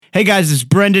Hey guys, it's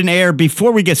Brendan Ayer.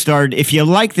 Before we get started, if you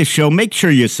like the show, make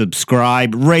sure you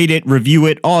subscribe, rate it, review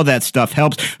it. All that stuff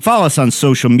helps. Follow us on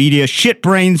social media,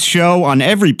 Shitbrains Show on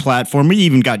every platform. We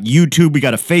even got YouTube. We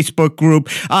got a Facebook group.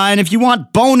 And if you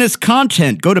want bonus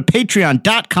content, go to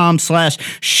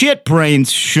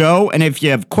patreon.com/shitbrainshow. And if you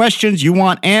have questions you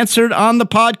want answered on the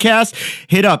podcast,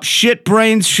 hit up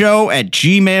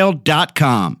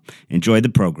shitbrainshow@gmail.com. Enjoy the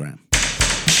program.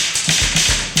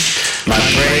 My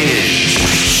brain is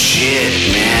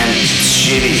shit, man. It's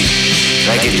shitty.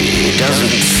 Like it doesn't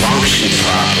function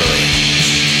properly.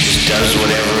 It just does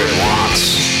whatever it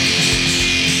wants.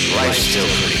 Life's still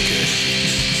pretty good.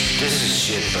 This is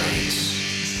Shit Brains.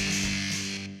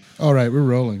 All right, we're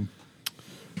rolling.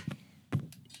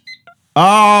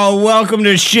 Oh, welcome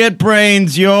to Shit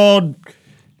Brains, you old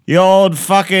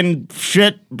fucking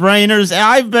shit brainers.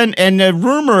 And the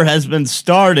rumor has been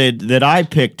started that I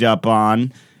picked up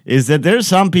on is that there's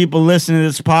some people listening to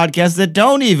this podcast that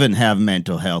don't even have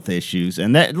mental health issues.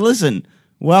 And that, listen,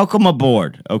 welcome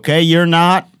aboard, okay?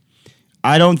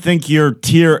 I don't think you're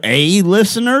tier A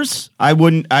listeners. I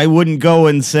wouldn't go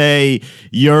and say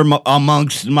you're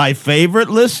amongst my favorite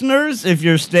listeners if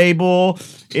you're stable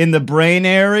in the brain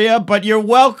area, but you're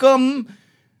welcome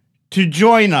to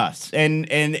join us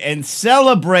and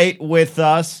celebrate with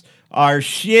us our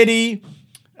shitty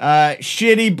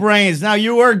brains. Now,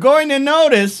 you are going to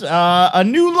notice a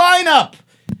new lineup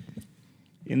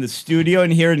in the studio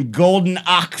and here in Golden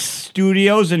Ox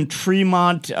Studios in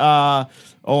Tremont,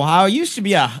 Ohio. It used to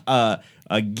be a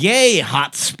gay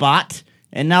hotspot,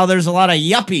 and now there's a lot of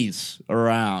yuppies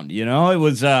around. You know, it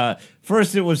was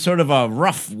first it was sort of a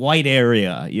rough white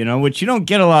area, you know, which you don't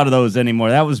get a lot of those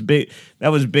anymore. That was big. That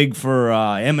was big for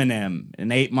Eminem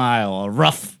and 8 Mile, a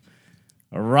rough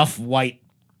white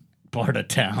part of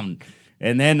town.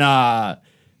 And then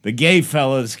the gay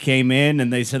fellas came in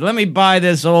and they said, let me buy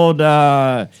this old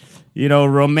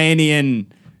Romanian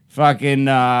fucking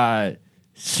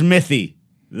smithy,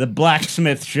 the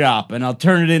blacksmith shop, and I'll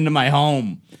turn it into my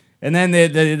home. And then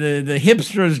the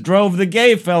hipsters drove the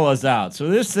gay fellas out. So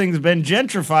this thing's been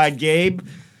gentrified, Gabe,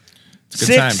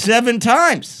 6-7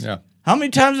 times. Yeah. How many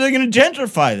times are they going to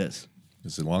gentrify this?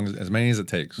 As many as it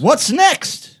takes. What's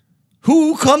next?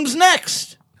 Who comes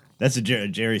next? That's a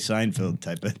Jerry Seinfeld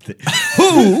type of thing.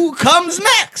 Who comes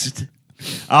next?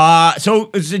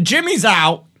 So Jimmy's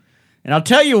out, and I'll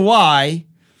tell you why.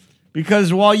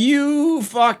 Because while you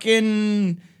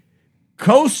fucking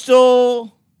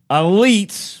coastal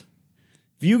elites,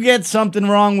 if you get something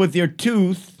wrong with your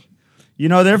tooth, you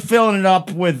know, they're filling it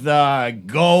up with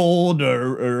gold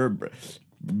or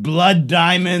blood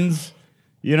diamonds,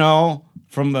 you know,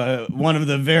 from one of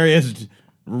the various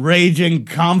raging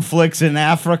conflicts in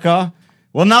Africa.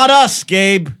 Well, not us,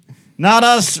 Gabe. Not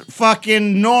us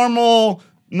fucking normal,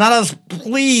 not us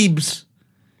plebes.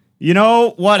 You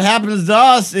know, what happens to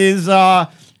us is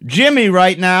Jimmy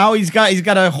right now, he's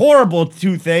got a horrible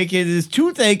toothache. His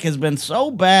toothache has been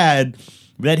so bad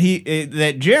that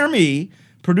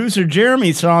producer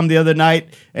Jeremy saw him the other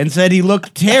night and said he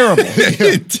looked terrible.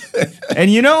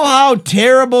 And you know how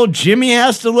terrible Jimmy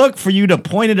has to look for you to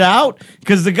point it out?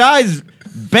 Because the guy's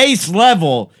base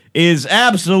level is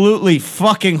absolutely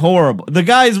fucking horrible. The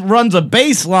guy runs a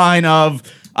baseline of,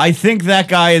 I think that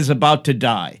guy is about to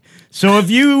die. So if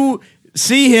you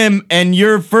see him and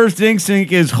your first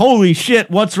instinct is, holy shit,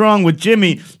 what's wrong with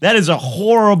Jimmy? That is a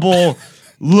horrible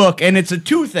look, and it's a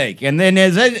toothache. And then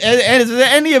as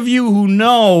any of you who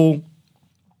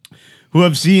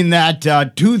have seen that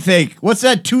toothache, what's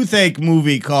that toothache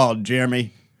movie called,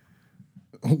 Jeremy?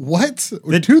 What?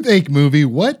 The toothache movie?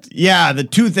 What? Yeah, the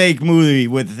toothache movie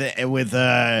with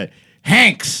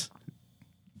Hanks.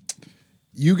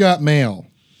 You Got Mail.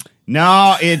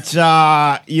 No, it's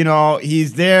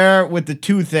he's there with the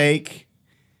toothache,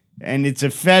 and it's a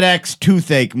FedEx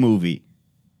toothache movie.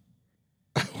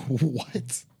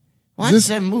 What? What's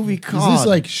that movie called? Is this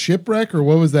like Shipwreck, or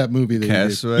what was that movie that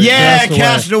Castaway? you did? Yeah,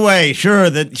 Castaway. Sure,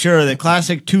 the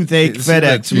classic toothache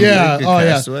FedEx movie. Yeah,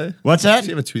 Castaway? What's that? Does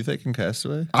he have a toothache in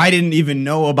Castaway? I didn't even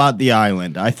know about the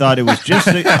island. I thought it was just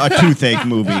a toothache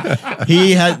movie.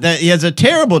 He has a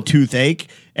terrible toothache,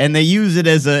 and they use it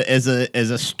as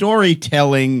a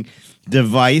storytelling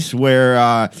device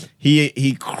where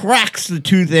he cracks the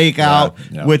toothache out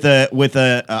with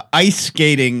a ice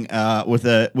skating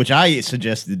which I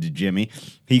suggested to Jimmy.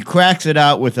 He cracks it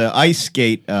out with an ice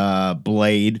skate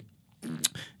blade,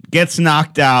 gets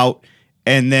knocked out,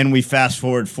 and then we fast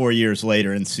forward 4 years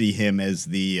later and see him as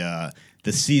the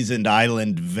seasoned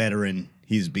island veteran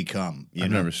he's become.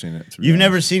 I've never seen it. You've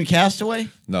never seen Castaway?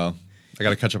 No, I got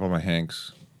to catch up on my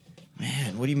Hanks.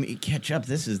 Man, what do you mean catch up?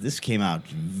 This came out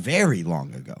very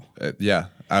long ago. Yeah,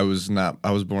 I was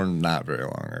born not very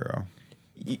long ago.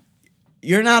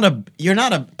 You're not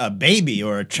a baby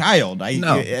or a child.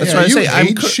 No, that's Are what I you say.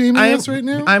 age shaming us right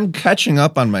now? I'm catching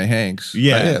up on my Hanks. I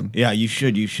am. Yeah, you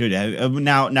should.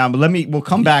 Now, we'll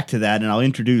come back to that, and I'll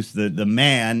introduce the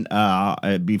man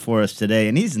before us today.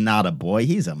 And he's not a boy;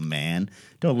 he's a man.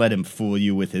 Don't let him fool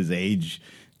you with his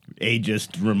ageist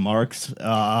remarks.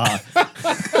 Guy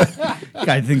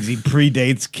thinks he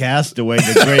predates Castaway,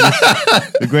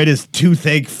 the greatest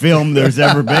toothache film there's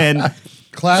ever been.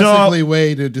 Classically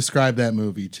way to describe that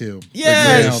movie too.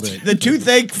 Yeah, Nailed it. the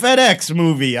Toothache FedEx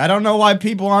movie. I don't know why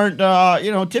people aren't,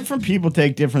 different people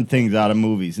take different things out of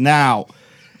movies. Now,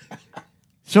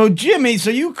 so Jimmy,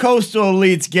 you coastal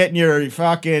elites getting your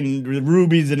fucking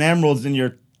rubies and emeralds in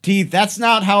your teeth. That's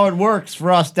not how it works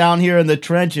for us down here in the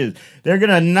trenches. They're going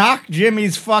to knock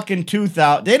Jimmy's fucking tooth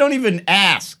out. They don't even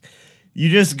ask. You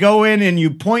just go in and you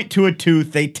point to a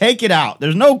tooth. They take it out.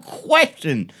 There's no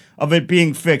question of it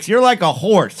being fixed. You're like a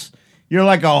horse. You're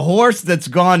like a horse that's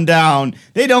gone down.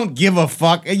 They don't give a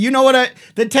fuck. You know what?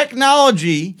 The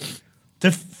technology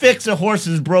to fix a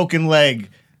horse's broken leg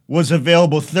was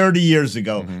available 30 years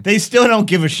ago. Mm-hmm. They still don't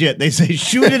give a shit. They say,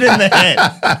 shoot it in the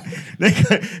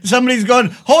head. Somebody's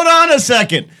going, hold on a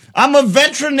second. I'm a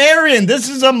veterinarian. This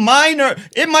is a minor.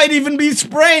 It might even be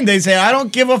sprained. They say, I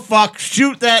don't give a fuck.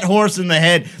 Shoot that horse in the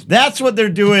head. That's what they're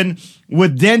doing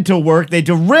with dental work. They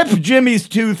to rip Jimmy's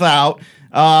tooth out.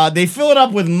 They fill it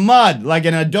up with mud, like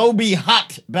an adobe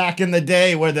hut back in the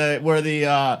day where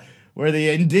the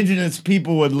indigenous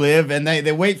people would live, and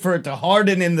they wait for it to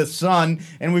harden in the sun,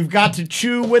 and we've got to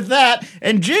chew with that.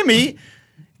 And Jimmy,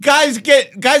 guy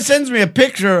sends me a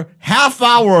picture half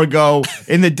hour ago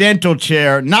in the dental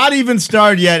chair, not even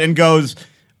started yet, and goes,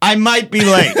 I might be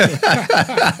late.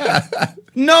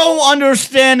 No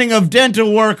understanding of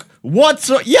dental work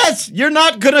whatsoever. Yes, you're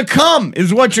not going to come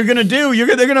is what you're going to do.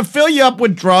 They're going to fill you up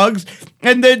with drugs,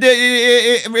 and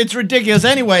it's ridiculous.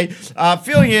 Anyway,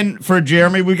 filling in for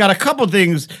Jeremy, we've got a couple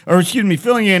things,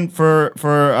 filling in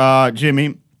for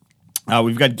Jimmy.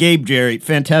 We've got Gabe Jerry,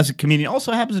 fantastic comedian.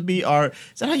 Also happens to be is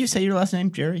that how you say your last name,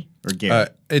 Jerry? Or Gary?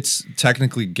 It's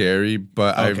technically Gary,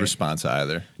 but I respond to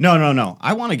either. No.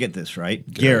 I want to get this right.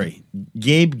 Gary.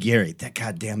 Gabe Gary.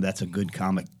 That's a good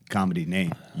comedy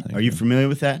name. Are you familiar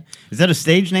with that? Is that a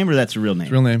stage name or that's a real name?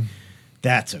 It's a real name.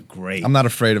 That's a great. I'm not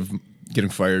afraid of getting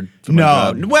fired from my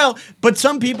job. Well, but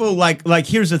some people like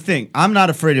here's the thing. I'm not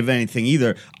afraid of anything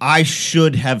either. I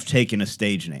should have taken a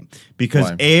stage name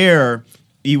because Eyre,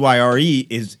 EYRE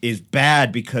is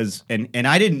bad because and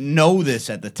I didn't know this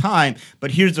at the time, but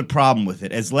here's the problem with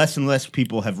it. As less and less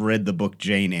people have read the book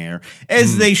Jane Eyre,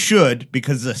 as they should,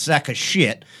 because it's a sack of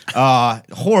shit.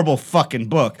 Horrible fucking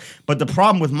book. But the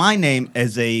problem with my name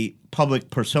as a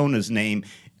public persona's name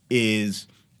is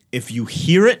if you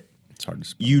hear it, it's hard to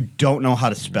spell. You don't know how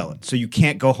to spell it. So you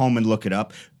can't go home and look it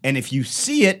up. And if you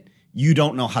see it, you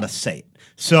don't know how to say it.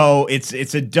 So it's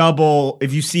a double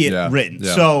if you see it written.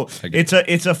 Yeah, so it's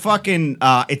a fucking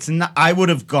it's not. I would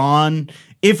have gone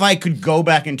if I could go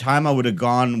back in time. I would have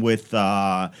gone with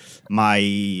my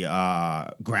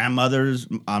grandmother's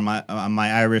on my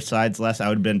Irish side's last. I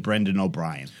would have been Brendan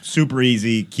O'Brien. Super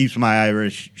easy, keeps my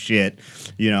Irish shit.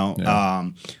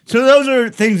 Yeah. So those are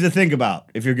things to think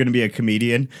about if you're going to be a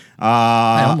comedian.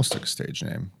 I almost took a stage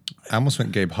name. I almost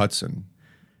went Gabe Hudson.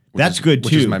 That's good too.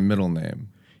 Which is my middle name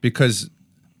because.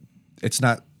 It's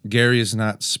not Gary is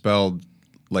not spelled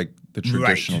like the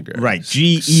traditional Gary. Right.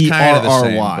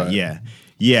 GERRY.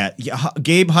 Yeah.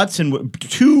 Gabe Hudson.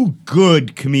 Two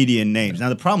good comedian names. Now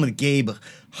the problem with Gabe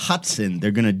Hudson,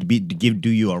 they're gonna do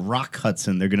you a Rock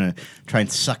Hudson. They're gonna try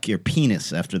and suck your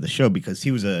penis after the show because he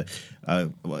was I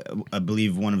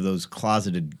believe one of those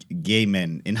closeted gay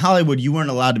men in Hollywood. You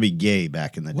weren't allowed to be gay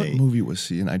back in the day. What movie was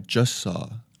he in? I just saw.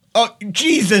 Oh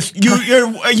Jesus!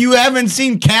 You haven't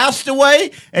seen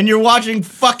Castaway, and you're watching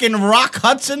fucking Rock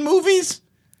Hudson movies?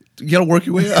 You gotta work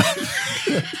your way up.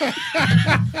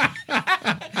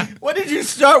 What did you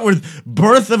start with?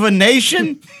 Birth of a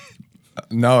Nation?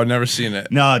 No, I've never seen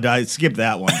it. No, I skip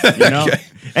that one. You know, okay.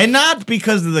 And not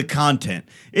because of the content.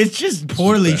 It's just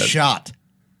poorly shot.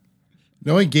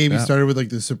 Knowing Gabe, he started with like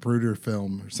the Zapruder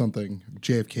film or something.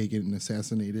 JFK getting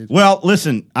assassinated. Well,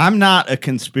 listen, I'm not a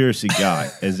conspiracy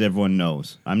guy, as everyone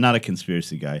knows. I'm not a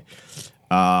conspiracy guy.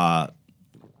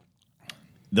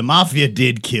 The mafia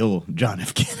did kill John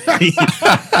F. Kennedy.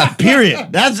 Period.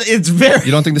 It's very.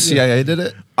 You don't think the CIA did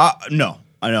it? No,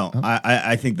 I don't.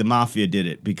 I think the mafia did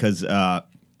it because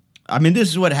this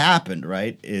is what happened,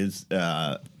 right? Is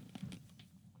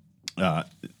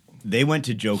they went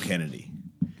to Joe Kennedy.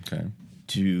 Okay.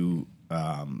 To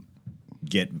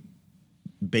get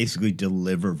basically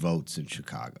deliver votes in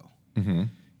Chicago.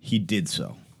 He did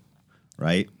so,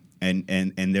 right? And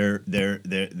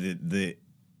the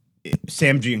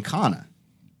Sam Giancana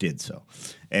did so,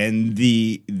 and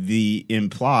the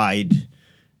implied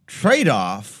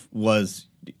trade-off was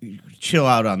chill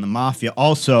out on the mafia.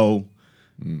 Also,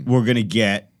 we're going to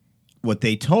get what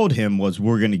they told him was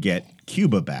we're going to get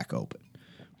Cuba back open.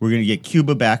 We're going to get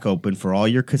Cuba back open for all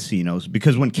your casinos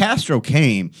because when Castro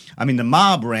came, I mean, the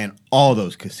mob ran all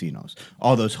those casinos,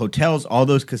 all those hotels, all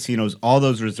those casinos, all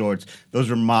those resorts. Those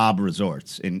were mob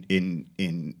resorts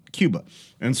in Cuba.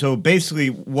 And so basically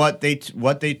what they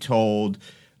told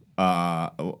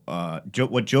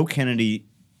what Joe Kennedy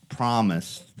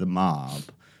promised the mob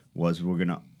was we're going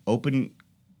to open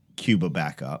Cuba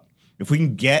back up. If we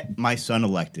can get my son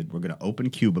elected, we're going to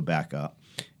open Cuba back up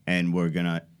and we're going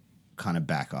to kind of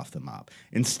back off the mob.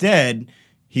 Instead,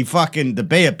 the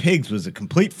Bay of Pigs was a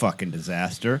complete fucking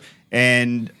disaster,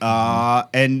 and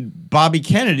Bobby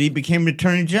Kennedy became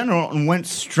Attorney General and went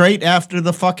straight after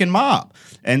the fucking mob,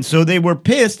 and so they were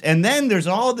pissed. And then there's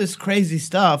all this crazy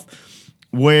stuff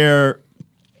where,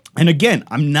 and again,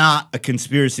 I'm not a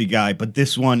conspiracy guy, but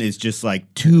this one is just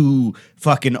like too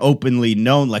fucking openly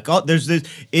known. Like, oh, there's this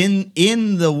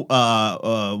in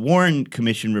the Warren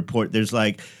Commission report.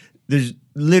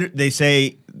 They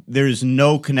say there's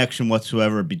no connection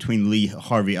whatsoever between Lee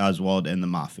Harvey Oswald and the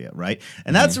mafia, right?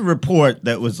 And that's a report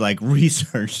that was like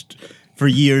researched for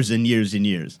years and years and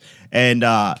years. And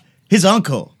his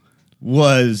uncle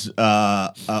was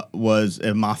a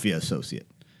mafia associate,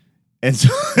 and so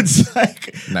it's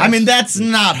like, nice. I mean, that's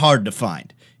not hard to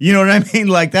find. You know what I mean?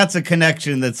 Like, that's a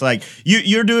connection that's like,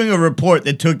 you're doing a report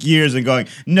that took years and going,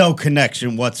 no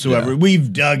connection whatsoever. Yeah.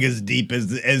 We've dug as deep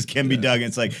as can be dug.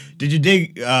 It's like, did you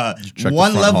dig check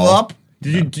one the front level hall? up?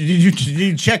 Did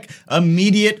you check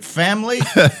immediate family?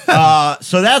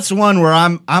 So that's one where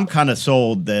I'm kind of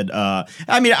sold that.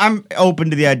 I mean, I'm open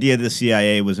to the idea the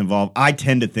CIA was involved. I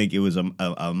tend to think it was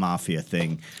a mafia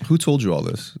thing. Who told you all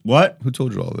this? What? Who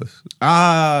told you all this?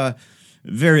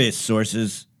 Various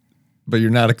sources. But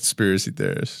you're not a conspiracy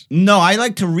theorist. No, I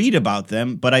like to read about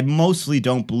them, but I mostly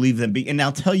don't believe them. And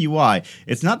I'll tell you why.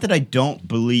 It's not that I don't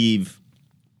believe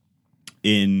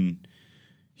in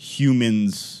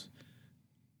humans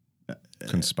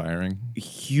Conspiring.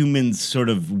 Humans sort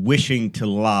of wishing to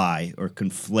lie or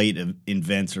conflate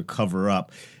events or cover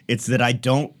up. It's that I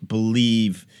don't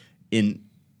believe in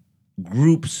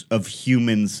groups of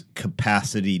humans'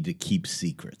 capacity to keep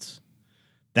secrets.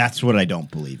 That's what I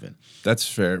don't believe in. That's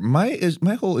fair. My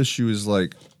whole issue is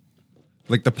like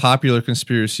the popular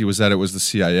conspiracy was that it was the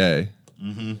CIA.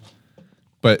 Mm-hmm.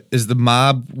 But is the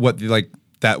mob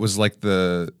that was like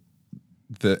the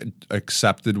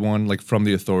accepted one, like from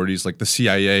the authorities, like the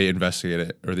CIA investigated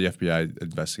it or the FBI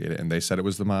investigated it, and they said it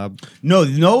was the mob? No,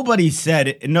 nobody said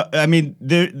it. No, I mean,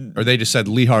 or they just said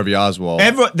Lee Harvey Oswald.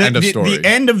 End of story. The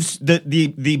end of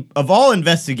the of all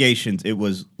investigations, it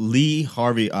was Lee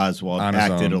Harvey Oswald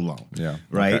acted alone. Yeah,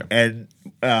 right. Okay. And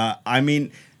I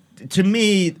mean, to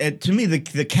me,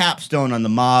 the capstone on the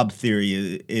mob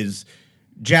theory is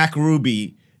Jack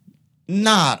Ruby.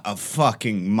 Not a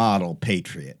fucking model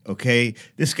patriot, okay?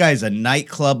 This guy's a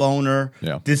nightclub owner.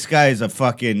 Yeah. This guy's a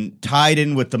fucking tied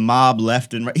in with the mob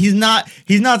left and right. He's not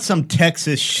some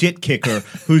Texas shit kicker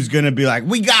who's gonna be like,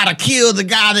 we gotta kill the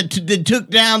guy that took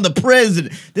down the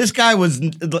president. This guy was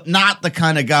not the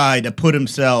kind of guy to put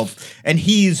himself, and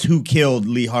he's who killed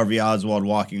Lee Harvey Oswald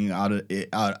walking out of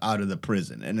the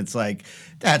prison. And it's like,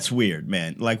 that's weird,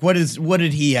 man. Like, what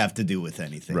did he have to do with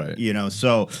anything? Right. You know,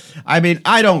 so, I mean,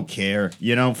 I don't care.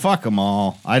 You know, fuck them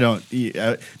all. I don't.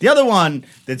 The other one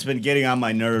that's been getting on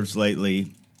my nerves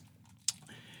lately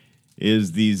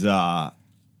is these. I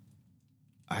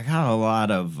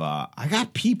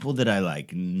got people that I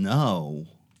like know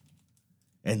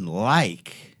and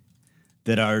like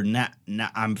that are not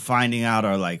I'm finding out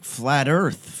are like flat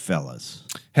Earth fellas.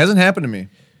 Hasn't happened to me.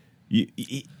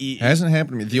 Hasn't Hasn't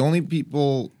happened to me. The only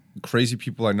crazy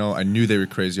people I know, I knew they were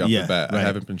crazy off Yeah, the bat. right. I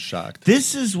haven't been shocked.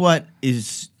 Here's what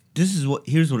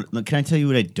can I tell you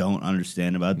what I don't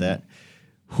understand about that?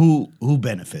 Who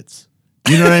benefits?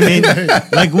 You know what I mean?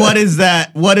 Like, what is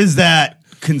that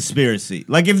conspiracy?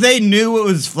 Like, if they knew it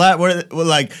was flat,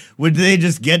 would they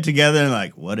just get together and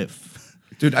like, what if?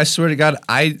 Dude, I swear to God,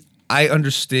 I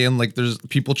understand, like, there's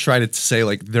people try to say,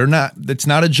 like, it's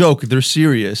not a joke, they're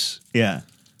serious. Yeah.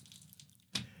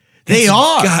 They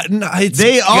are.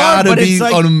 They are, but it's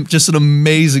like, just an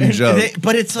amazing joke.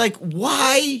 But it's like,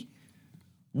 why?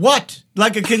 What?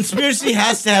 Like, a conspiracy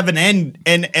has to have an end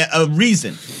and a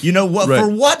reason. You know what? Right. For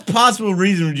what possible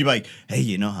reason would you be like, hey,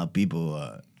 you know how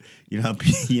people You know,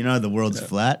 you know the world's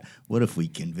flat. What if we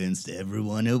convinced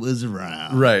everyone it was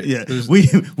round? Right. Yeah.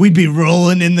 We'd be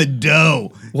rolling in the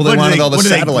dough. Well, they What are wanted all the what are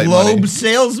they, satellite globe money.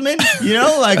 salesmen? You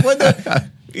know, like what the?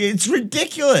 It's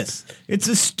ridiculous. It's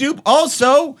a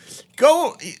Also,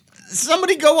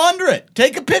 somebody go under it.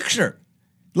 Take a picture.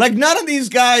 Like none of these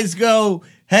guys go,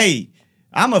 hey,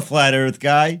 I'm a flat Earth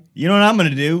guy. You know what I'm gonna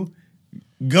do?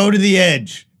 Go to the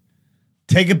edge.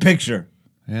 Take a picture.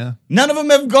 Yeah. None of them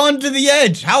have gone to the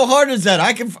edge. How hard is that?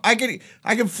 I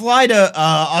can fly to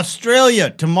Australia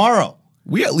tomorrow.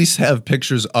 We at least have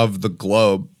pictures of the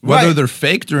globe. Whether Right. they're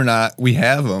faked or not, we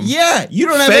have them. Yeah, you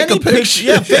don't have Fake any a picture.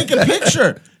 Yeah, fake a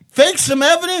picture. Fake some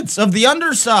evidence of the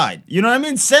underside. You know what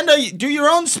I mean? Do your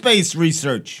own space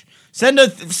research. Send a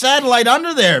satellite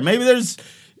under there. Maybe there's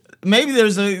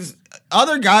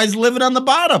other guys living on the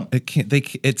bottom.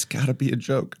 It's got to be a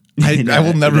joke. I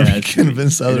will never be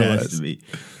convinced It has otherwise. to be.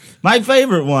 My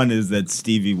favorite one is that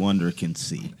Stevie Wonder can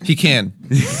see. He can.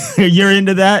 You're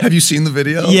into that? Have you seen the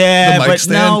video? Yeah, The mic but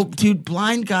stand? no, dude,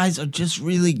 blind guys are just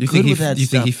really good with that You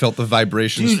stuff. think he felt the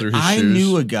vibrations through Dude, his I shoes?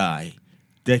 knew a guy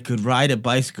that could ride a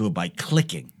bicycle by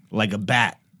clicking like a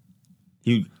bat.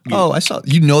 Oh, I saw.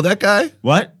 You know that guy?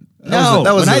 What? That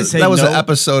was when I say an no,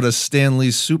 episode of Stan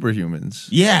Lee's Superhumans.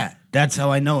 Yeah, that's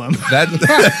how I know him. That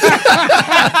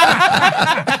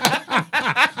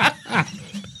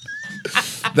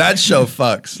that show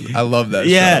fucks. I love that.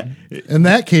 Yeah. show. In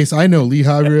that case, I know Lee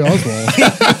Harvey Oswald.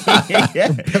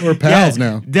 Yeah. We're pals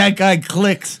now. That guy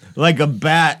clicks like a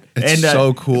bat. It's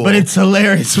so cool. But it's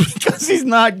hilarious because he's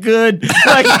not good.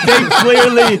 Like they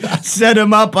clearly set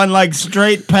him up on like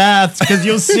straight paths because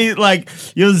you'll see like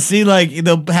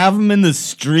they'll have him in the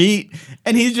street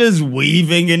and he's just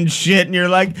weaving and shit and you're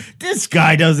like, this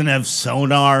guy doesn't have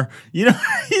sonar. You know,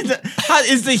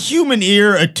 is the human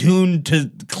ear attuned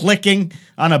to clicking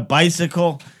on a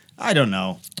bicycle? I don't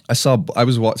know. I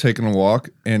was taking a walk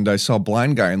and I saw a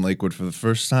blind guy in Lakewood for the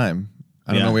first time.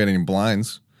 I don't Yeah. know we had any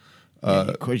blinds.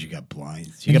 Of course you got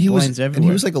blinds. You And got he blinds was, everywhere. And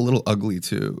he was like a little ugly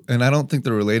too. And I don't think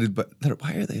they're related, but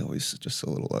why are they always just a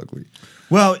little ugly?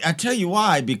 Well, I tell you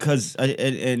why, because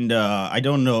I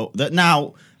don't know that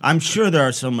now. I'm sure there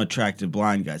are some attractive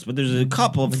blind guys, but there's a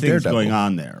couple of things Daredevil. going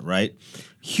on there, right?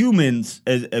 Humans,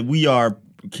 we are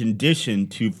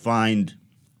conditioned to find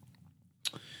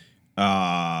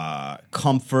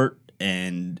comfort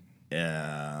and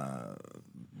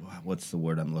what's the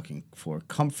word I'm looking for?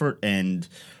 Comfort and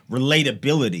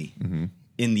relatability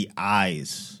in the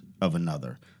eyes of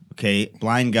another. Okay,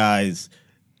 blind guys.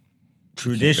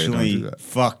 Traditionally do that.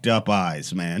 fucked up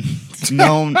eyes, man.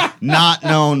 Not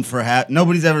known for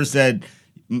nobody's ever said,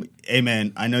 "Hey,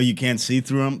 man, I know you can't see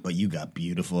through them, but you got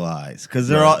beautiful eyes." Because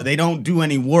they don't do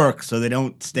any work, so they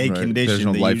don't stay Right. conditioned. There's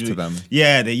no They life usually, to them.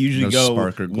 Yeah, they usually No go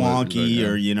spark or glue, wonky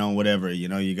yeah. or whatever.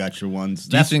 You got your ones.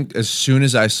 Do you think as soon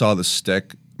as I saw the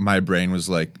stick, my brain was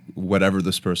like, whatever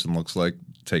this person looks like,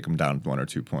 take them down 1 or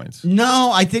 2 points?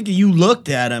 No, I think you looked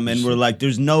at him and were like,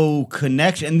 there's no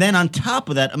connection. And then on top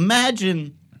of that,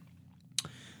 imagine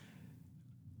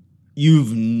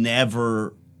you've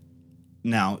never.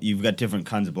 Now, you've got different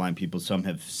kinds of blind people. Some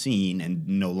have seen and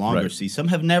no longer Right. see. Some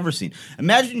have never seen.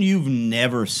 Imagine you've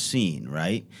never seen,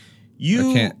 right?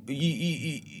 can't.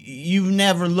 You've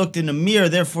never looked in a mirror,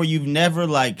 therefore you've never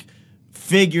like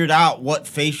figured out what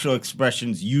facial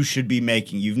expressions you should be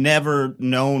making. You've never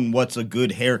known what's a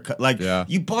good haircut. Like Yeah.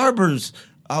 you barbers,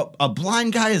 a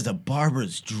blind guy is a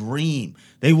barber's dream.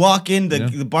 They walk in,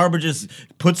 the barber just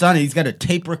puts on, he's got a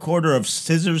tape recorder of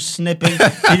scissors snipping.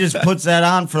 He just puts that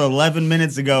on for 11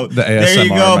 minutes ago. The There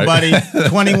you ASMR, go, right?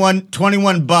 buddy.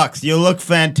 21 bucks. You look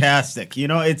fantastic. You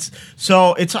know,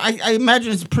 I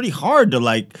imagine it's pretty hard to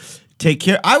like take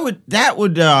care.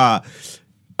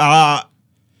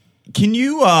 Can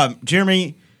you,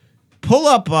 Jeremy, pull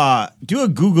up, do a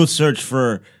Google search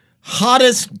for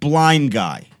hottest blind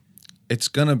guy? It's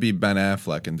gonna be Ben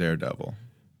Affleck in Daredevil.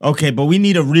 Okay, but we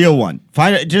need a real one.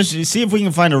 Just see if we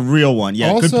can find a real one.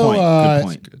 Yeah, good Also, point. Good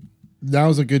point.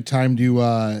 Now's a good time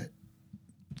to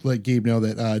let Gabe know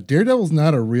that Daredevil's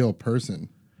not a real person.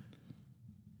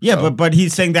 Yeah, but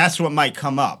he's saying that's what might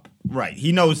come up. Right.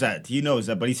 He knows that.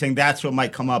 But he's saying that's what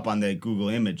might come up on the Google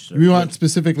image search. Do we want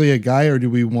specifically a guy, or do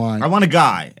we want? I want a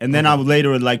guy, and then I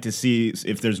would like to see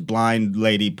if there's blind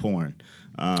lady porn.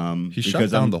 He shut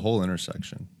down the whole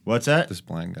intersection. What's that? This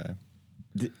blind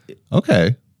guy.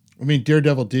 Okay. I mean,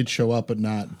 Daredevil did show up, but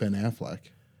not Ben Affleck.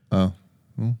 Oh,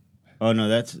 Oh no,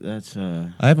 that's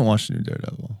I haven't watched the new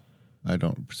Daredevil. I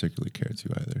don't particularly care to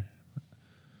either.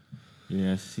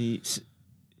 yeah.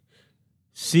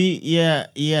 See, yeah.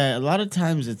 A lot of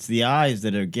times it's the eyes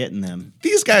that are getting them.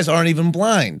 These guys aren't even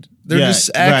blind. They're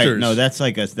just actors. Right. No, that's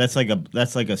like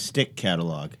a stick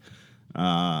catalog.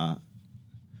 I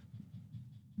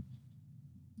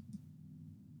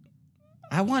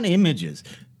want images.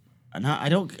 I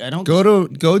don't. Go to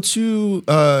go to Scroll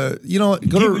down.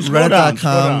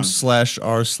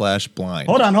 reddit.com/r/blind.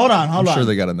 Hold on. I'm sure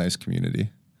they got a nice community.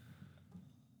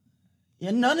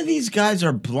 Yeah, none of these guys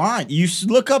are blind. You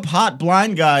look up hot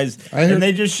blind guys, heard and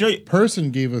they just show you.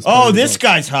 Person gave us. Oh, the this results.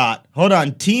 guy's hot. Hold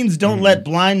on. Teens don't let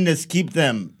blindness keep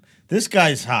them. This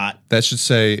guy's hot. That should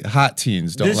say hot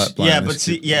teens don't let blindness. Yeah, but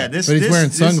see, this. But he's this, wearing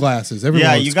this- sunglasses. Everyone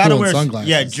Yeah, looks you got to cool in wear sunglasses.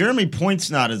 Yeah, Jeremy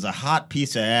Pointsnot is a hot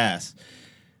piece of ass.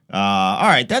 All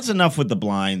right, that's enough with the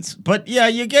blinds. But yeah,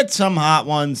 you get some hot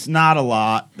ones, not a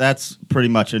lot. That's pretty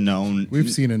much a known. We've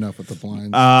seen enough with the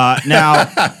blinds. Now.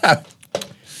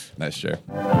 Nice chair.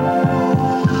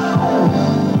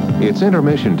 It's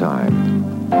intermission time.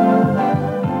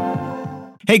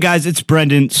 Hey guys, it's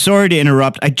Brendan. Sorry to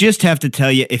interrupt. I just have to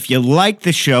tell you, if you like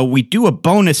the show, we do a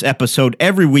bonus episode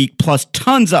every week, plus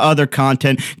tons of other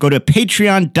content. Go to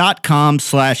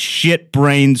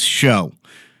patreon.com/shitbrainshow.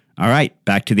 All right,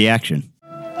 back to the action.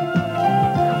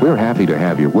 We're happy to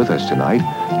have you with us tonight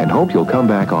and hope you'll come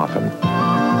back often.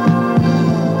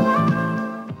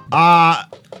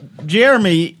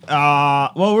 Jeremy,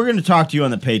 well, we're going to talk to you on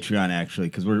the Patreon, actually,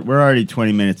 because we're already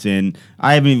 20 minutes in.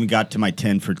 I haven't even got to my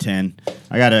 10 for 10.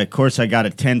 I got a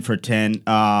 10 for 10.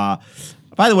 By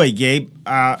the way, Gabe,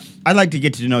 I'd like to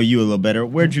get to know you a little better.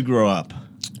 Where'd you grow up?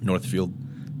 Northfield.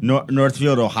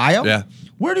 Northfield, Ohio? Yeah.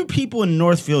 Where do people in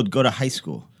Northfield go to high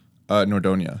school?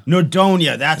 Nordonia.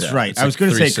 Nordonia, that's Yeah, right. it's I was like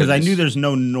going to say, 3 because I cities. knew there's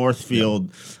no Northfield.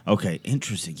 Yeah. Okay,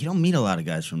 interesting. You don't meet a lot of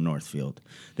guys from Northfield.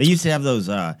 They used to have those,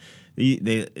 there's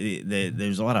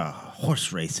a lot of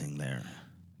horse racing there.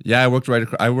 Yeah, I worked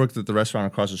at the restaurant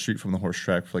across the street from the horse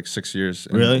track for like 6 years.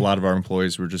 And Really? A lot of our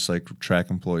employees were just like track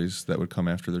employees that would come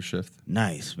after their shift.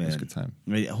 Nice, man. It was a good time.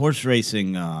 Horse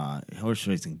racing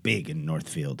big in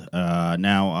Northfield.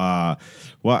 Now,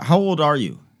 how old are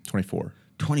you? 24.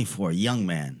 24, young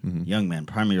man,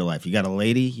 prime of your life. You got a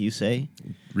lady, you say?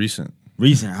 Recent.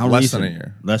 Recent, how Less recent? than a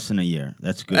year. Less than a year,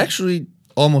 that's good. Actually,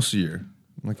 almost a year.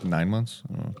 Like 9 months.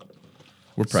 I don't know.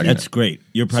 We're pregnant. That's great.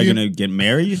 You're probably you- going to get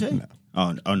married, you say?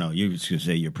 No. Oh, no, you were just going to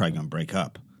say you're probably going to break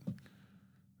up.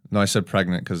 No, I said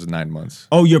pregnant because of 9 months.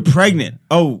 Oh, you're pregnant.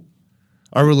 Oh,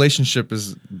 Our relationship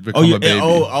has become a baby.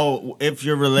 If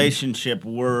your relationship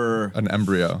were An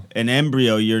embryo. an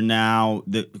embryo, you're now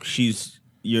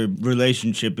your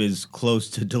relationship is close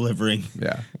to delivering.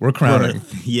 Yeah. We're crowning.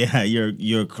 birth. Yeah,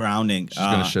 you're crowning. She's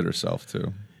going to shit herself,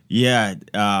 too. Yeah.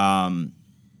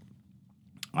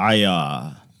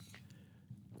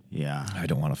 I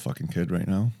don't want a fucking kid right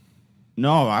now.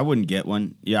 No, I wouldn't get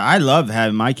one. Yeah, I love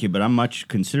having my kid, but I'm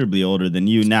considerably older than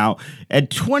you. Now, at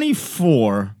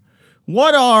 24,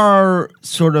 what are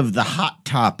sort of the hot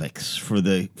topics for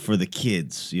the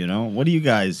kids, you know? What do you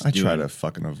guys I do? try to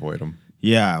fucking avoid them.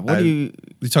 Yeah, what do you...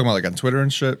 You talking about like on Twitter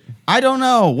and shit? I don't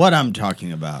know what I'm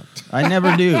talking about. I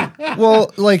never do.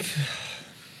 Well, like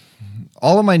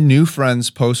all of my new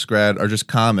friends post grad are just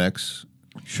comics,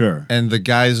 Sure. and the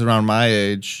guys around my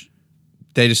age,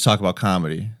 they just talk about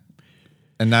comedy,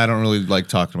 and I don't really like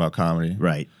talking about comedy,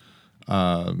 Right.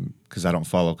 because I don't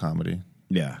follow comedy.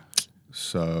 Yeah.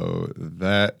 So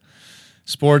that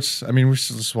sports, I mean, we're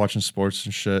still just watching sports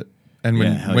and shit, and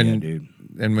when Yeah, hell yeah, dude.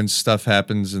 and when stuff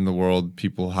happens in the world,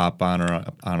 people hop on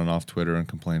and off Twitter and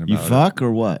complain about You it. fuck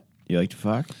or what? You like to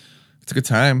fuck? It's a good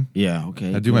time. Yeah,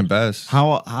 okay. I do my good. best.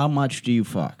 How much do you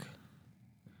fuck?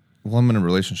 Well, I'm in a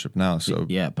relationship now, so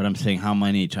Yeah, but I'm saying how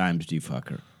many times do you fuck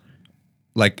her?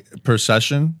 like per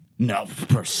session, No,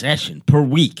 per session, per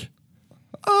week.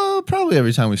 probably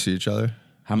every time we see each other.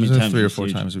 How many Is it times? 3 do or you 4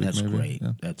 see each- times a week, That's maybe? great.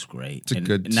 Yeah. That's great. It's a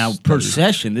good now per study.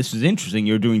 session. This is interesting.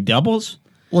 You're doing doubles.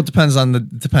 Well, it depends on the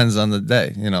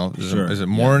day. You know, Sure, is it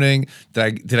yeah. morning?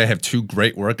 Did I have 2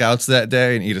 great workouts that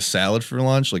day and eat a salad for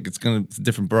lunch? Like it's a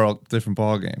different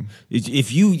ball game.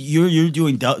 If you're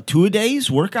doing 2 a days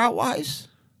workout wise.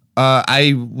 I'm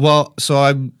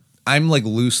like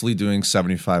loosely doing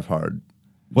 75 hard.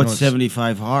 What's it's-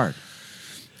 75 hard?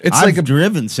 It's I've like a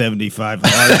driven 75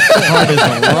 hard. Hard as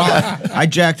a rock. I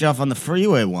jacked off on the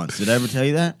freeway once. Did I ever tell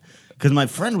you that? Because my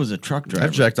friend was a truck driver.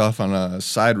 I've jacked off on a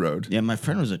side road. Yeah, my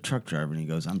friend was a truck driver, and he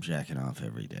goes, "I'm jacking off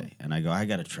every day." And I go, "I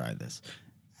got to try this."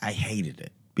 I hated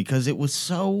it because it was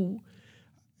so.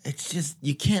 It's just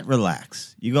you can't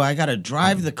relax. You go, I got to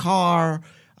drive the car.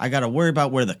 I got to worry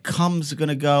about where the cum's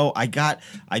gonna go. I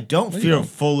don't feel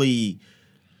fully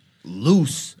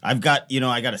loose. I got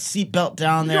a seatbelt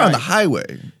down there. You're on the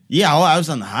highway, Yeah, I was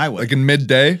on the highway. like in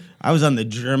midday. I was on the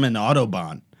German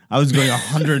Autobahn. I was going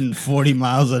 140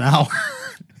 miles an hour.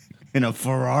 in a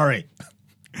Ferrari,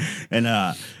 and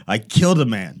I killed a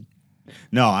man.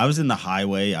 No, I was in the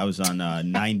highway. I was on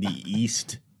 90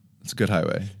 East. It's a good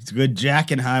highway. It's a good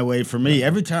jacking highway for me.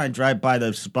 Every time I drive by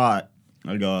the spot,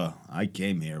 I go, I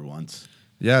came here once.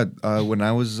 Yeah, when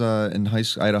I was in high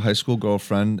school, I had a high school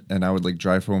girlfriend, and I would like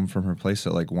drive home from her place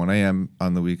at like 1 a.m.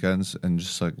 on the weekends, and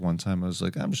just like one time I was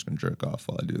like, I'm just gonna jerk off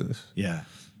while I do this. Yeah.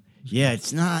 Yeah,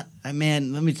 it's not,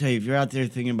 man, let me tell you, if you're out there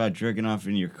thinking about jerking off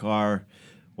in your car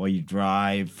while you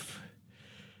drive,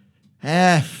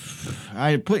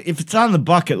 if it's on the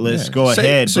bucket list, Yeah. go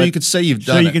ahead. So but- you could say you've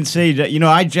So done you it. can say that,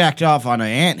 I jacked off on an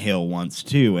anthill once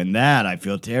too, and that I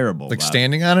feel terrible Like about.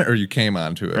 standing on it, or you came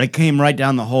onto it. I came right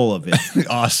down the hole of it.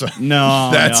 Awesome. No,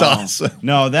 That's no. awesome.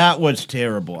 No, that was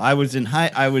terrible. I was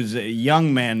a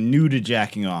young man new to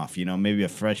jacking off. Maybe a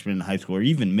freshman in high school or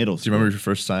even middle Do school. you remember your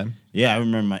first time? Yeah, I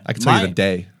remember I can tell you the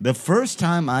day. The first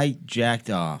time I jacked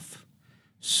off,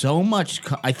 so much.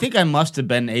 I think I must have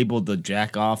been able to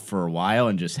jack off for a while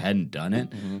and just hadn't done it.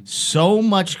 Mm-hmm. So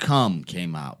much cum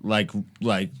came out. Like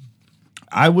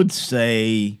I would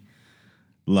say,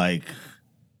 like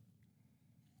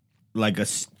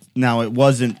now it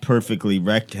wasn't perfectly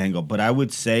rectangle, but I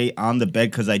would say on the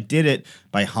bed because I did it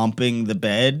by humping the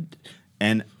bed,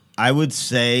 and I would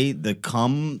say the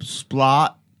cum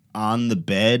splot on the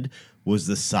bed was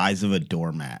the size of a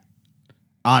doormat.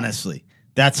 Honestly,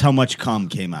 that's how much cum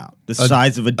came out. The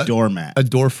size of a doormat. A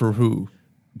door for who?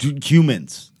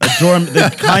 Humans. A door,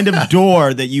 the kind of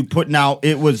door that you put. Now,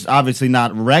 it was obviously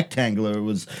not rectangular.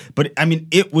 But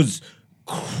it was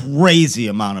crazy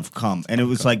amount of cum, and it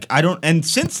was like and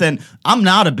since then I'm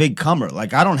not a big cummer.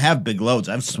 Like, I don't have big loads.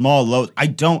 I have small loads. I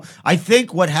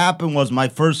think what happened was my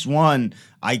first one,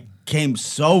 I came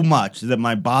so much that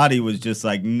my body was just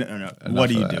like, no, what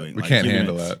are you of that. doing? We Like, can't you're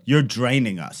handle that. You're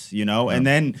draining us, And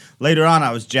then later on,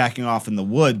 I was jacking off in the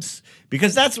woods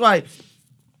because that's why.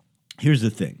 Here's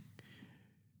the thing.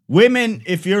 Women,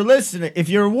 if you're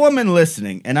a woman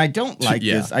listening, and I don't like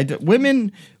Yeah. this,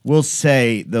 women will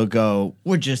say, they'll go,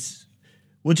 we're just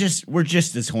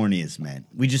as horny as men.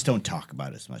 We just don't talk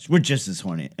about it as much. We're just as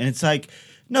horny. And it's like,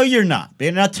 no, you're not.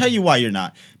 And I'll tell you why you're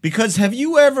not. Because have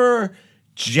you ever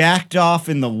jacked off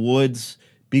in the woods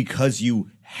because you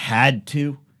had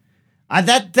to?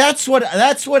 That's what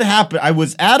happened. I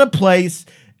was at a place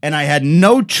and I had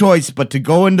no choice but to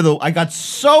go I got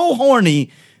so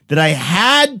horny that I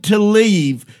had to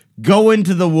leave, go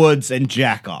into the woods and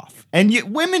jack off. And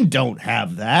women don't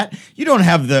have that. You don't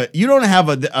have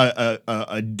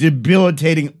a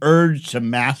debilitating urge to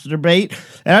masturbate.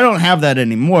 And I don't have that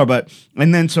anymore.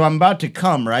 So I'm about to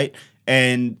come, right?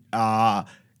 And had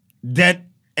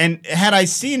I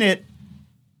seen it,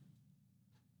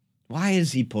 why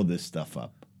has he pulled this stuff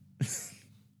up?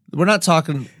 We're not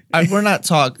talking.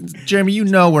 Jeremy,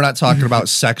 we're not talking about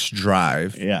sex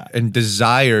drive Yeah. and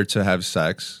desire to have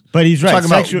sex. But he's right. We're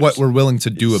talking about what we're willing to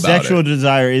do about Sexual it.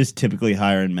 desire is typically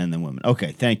higher in men than women.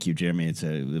 Okay, thank you, Jeremy. It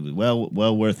was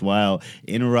well worthwhile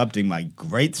interrupting my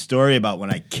great story about when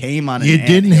I came on. You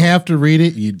didn't have to read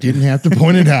it. You didn't have to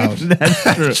point it out.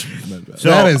 That's true. So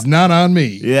that is not on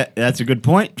me. yeah, that's a good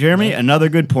point, Jeremy. Another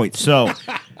good point. So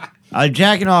I was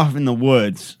jacking off in the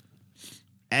woods,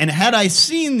 and had I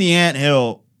seen the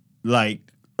anthill like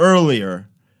earlier,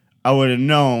 I would have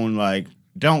known, like,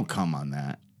 don't come on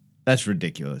that. That's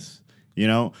ridiculous,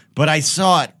 But I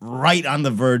saw it right on the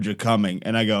verge of coming,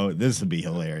 and I go, this would be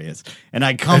hilarious. And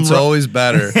I come. It's always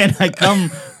better. And I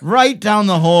come right down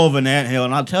the hole of an anthill,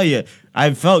 and I'll tell you,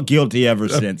 I've felt guilty ever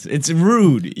since. It's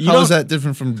rude. How is that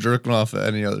different from jerking off at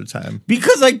any other time?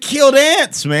 Because I killed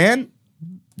ants, man.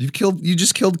 You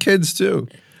just killed kids too.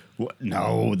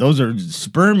 No, those are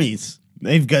spermies.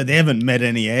 They haven't met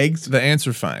any eggs. The ants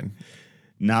are fine.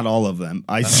 Not all of them.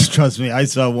 Trust me. I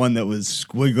saw one that was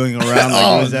squiggling around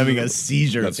like it was having a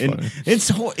seizure. That's And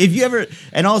funny. if you ever,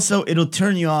 and also it'll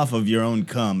turn you off of your own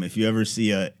cum if you ever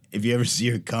see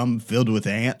your cum filled with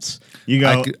ants. You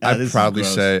go. I'd this is probably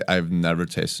gross." say I've never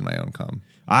tasted my own cum.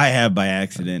 I have by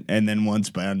accident, and then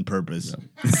once on purpose.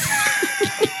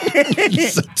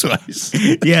 Twice.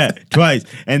 Yeah, twice,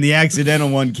 and the accidental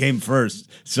one came first.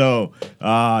 So,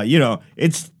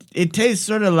 it tastes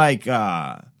sort of like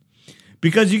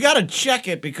because you got to check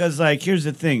it because, like, here's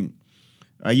the thing: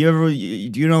 do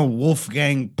you know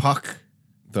Wolfgang Puck?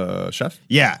 The chef?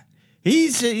 Yeah,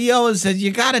 he always says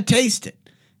you got to taste it,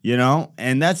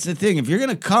 and that's the thing. If you're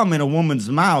gonna come in a woman's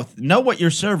mouth, know what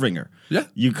you're serving her. Yeah.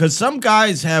 Because some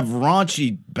guys have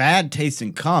raunchy, bad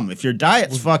tasting cum. If your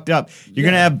diet's fucked up, you're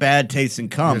gonna have bad tasting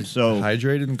cum. So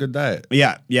Hydrated and good diet.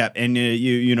 yeah, and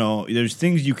there's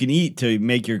things you can eat to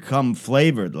make your cum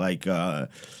flavored, like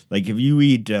if you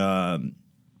eat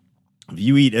if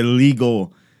you eat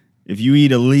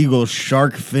illegal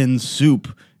shark fin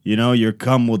soup, you know, your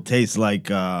cum will taste like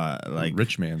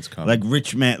Rich man's cum. like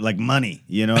rich man, like money.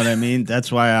 You know what I mean?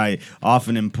 That's why I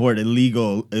often import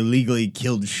illegally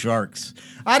killed sharks.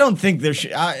 I don't think there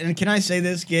should. And can I say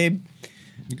this, Gabe?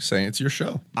 You're saying it's your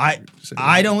show. I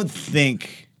don't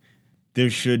think there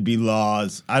should be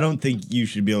laws. I don't think you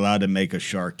should be allowed to make a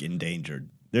shark endangered.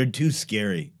 They're too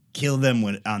scary. Kill them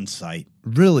when on sight.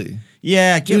 Really?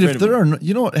 Yeah, Dude, if there are no,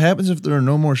 you know what happens if there are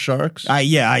no more sharks? I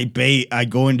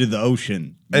go into the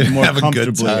ocean And more have a good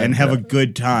comfortably time, and have yeah. a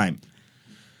good time.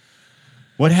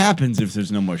 What happens if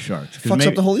there's no more sharks? 'Cause Fucks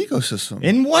up the whole ecosystem.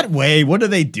 In what way? What are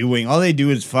they doing? All they do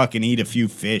is fucking eat a few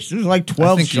fish. There's like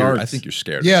 12 sharks. I think you're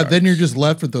scared. Yeah, of then sharks. you're just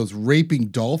left with those raping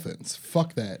dolphins.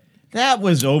 Fuck that. That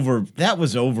was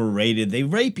overrated. They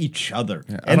rape each other.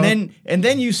 Yeah, and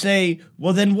then you say,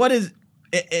 well, then what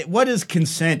is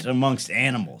consent amongst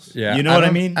animals? Yeah, You know what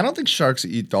I mean? I don't think sharks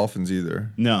eat dolphins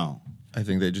either. No. I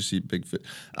think they just eat big fish.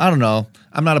 I don't know.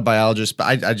 I'm not a biologist,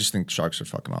 but I just think sharks are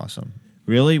fucking awesome.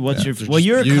 Really? What's your? they're Well, just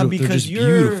you're beautiful. They're because just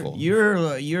you're beautiful.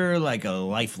 you're like a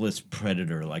lifeless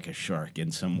predator, like a shark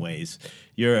in some ways.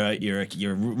 You're a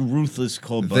ruthless,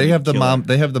 cold-blooded They have the killer.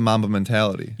 They have the Mamba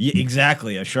mentality. Yeah,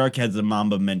 exactly. A shark has the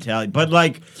Mamba mentality, but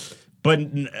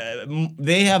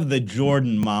they have the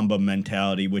Jordan Mamba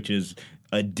mentality, which is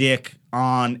a dick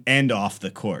on and off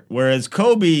the court. Whereas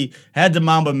Kobe had the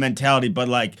Mamba mentality, but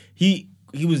like he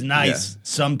was nice Yeah.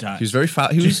 sometimes. He was very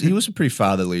he was pretty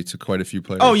fatherly to quite a few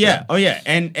players. Oh yeah,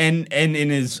 and in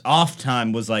his off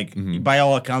time was like Mm-hmm. by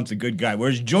all accounts a good guy.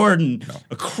 Whereas Jordan,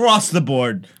 across the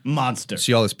board, monster.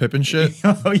 See all this Pippen shit?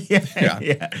 Oh yeah, Yeah.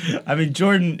 yeah. I mean,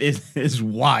 Jordan is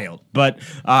wild, but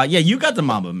yeah, you got the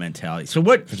Mamba mentality. So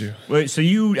what? So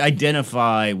you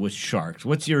identify with sharks.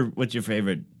 What's your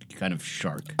favorite kind of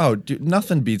shark? Oh, dude,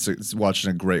 nothing beats watching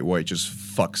a great white just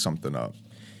fuck something up.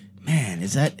 Man,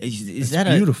 is that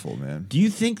Beautiful, man. Do you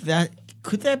think that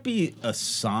could that be a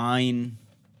sign?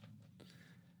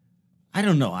 I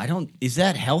don't know. Is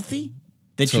that healthy?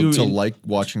 That To like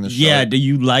watching the shark. Yeah. Do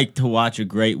you like to watch a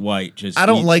great white just? I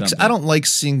don't eat like something? I don't like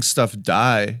seeing stuff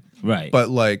die. Right. But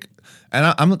like,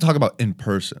 and I'm not talking about in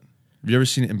person. Have you ever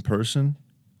seen it in person?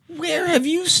 Where have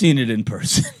you seen it in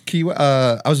person?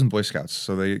 I was in Boy Scouts,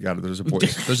 so they got it. There's a boy.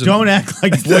 Don't act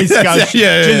like Boy Scouts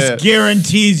Yeah, just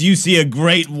guarantees you see a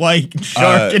great white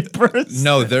shark in person.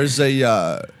 No, there's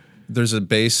a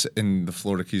base in the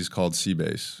Florida Keys called Sea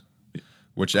Base,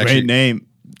 which actually Great name.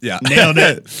 Yeah, Nailed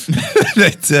it.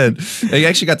 They did. They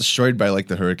actually got destroyed by like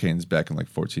the hurricanes back in like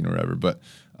 14 or whatever, but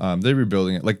they're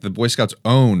rebuilding it. Like the Boy Scouts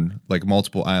own like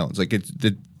multiple islands. Like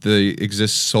they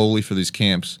exist solely for these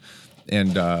camps,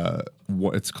 and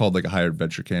it's called like a higher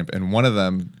adventure camp. And one of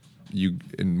them,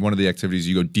 in one of the activities,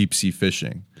 you go deep sea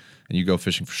fishing, and you go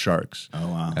fishing for sharks. Oh,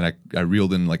 wow. And I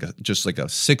reeled in like a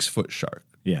 6-foot shark.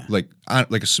 Yeah. like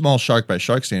a small shark by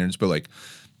shark standards, but like.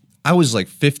 I was like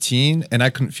 15 and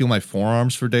I couldn't feel my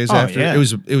forearms for days after. Yeah.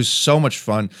 It was so much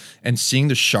fun. And seeing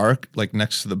the shark like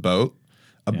next to the boat,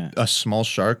 a small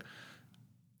shark,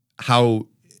 how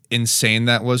insane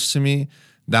that was to me.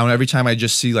 Now every time I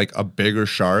just see like a bigger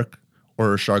shark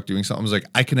or a shark doing something, I was like,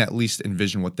 I can at least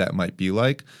envision what that might be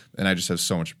like. And I just have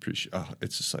so much appreciation. Oh,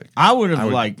 it's just like I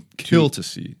would kill to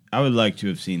see. I would like to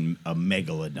have seen a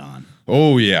megalodon.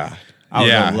 Oh yeah. I would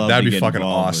have loved that'd to be get fucking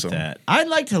involved awesome. with that. I'd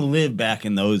like to live back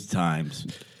in those times.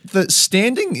 The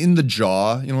standing in the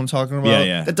jaw, you know what I'm talking about?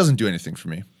 Yeah. That doesn't do anything for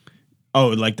me. Oh,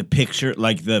 like the picture,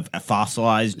 like the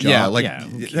fossilized jaw. Yeah, like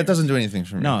who that cares? doesn't do anything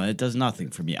for me. No, it does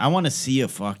nothing for me. I want to see a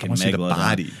fucking wanna see the megalodon.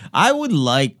 body. I would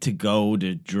like to go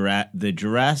to the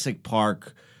Jurassic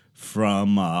Park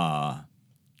from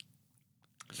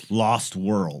Lost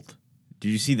World. Did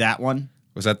you see that one?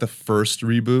 Was that the first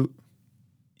reboot?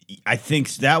 I think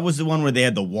that was the one where they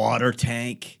had the water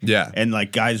tank. Yeah. And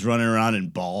like guys running around in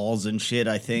balls and shit,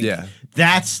 I think. Yeah.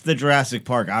 That's the Jurassic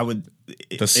Park I would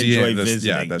sea- enjoy this-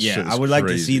 visiting. yeah, that shit is I would like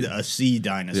to crazy. see a sea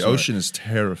dinosaur. The ocean is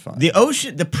terrifying.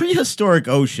 The prehistoric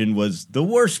ocean was the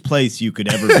worst place you could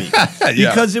ever be.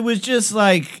 Because it was just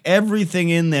like everything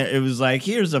in there. It was like,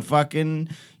 here's a fucking, And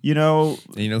you know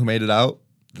who made it out?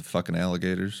 The fucking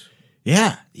alligators.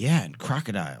 yeah, and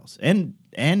crocodiles. And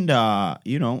a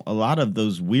lot of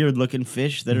those weird looking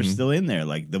fish that are still in there,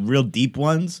 like the real deep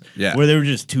ones, Yeah. where they were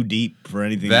just too deep for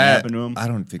anything to happen to them. I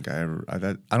don't think I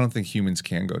don't think humans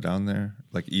can go down there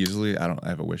like easily. I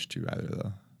have a wish to either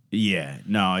though. Yeah,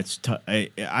 no, it's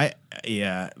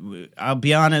I'll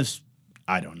be honest.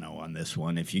 I don't know on this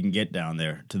one. If you can get down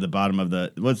there to the bottom of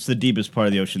what's the deepest part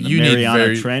of the ocean? The You need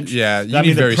Mariana Trench. yeah, you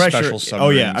need very special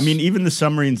Oh yeah, I submarines. mean even the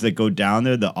submarines that go down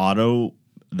there, the auto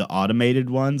the automated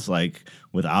ones, like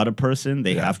without a person,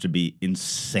 they have to be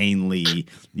insanely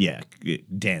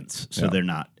dense, so they're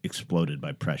not exploded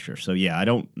by pressure. So yeah, I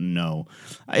don't know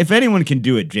if anyone can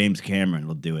do it. James Cameron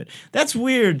will do it. That's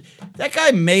weird. That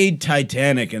guy made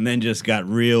Titanic and then just got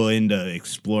real into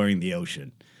exploring the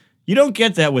ocean. You don't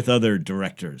get that with other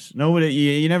directors. Nobody.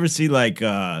 You never see like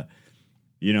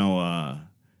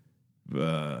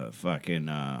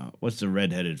what's the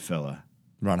redheaded fella?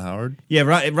 Ron Howard. Yeah,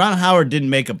 Ron Howard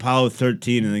didn't make Apollo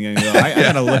 13 and then go, I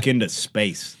got to look into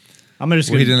space. I'm just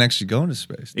Well, gonna, he didn't actually go into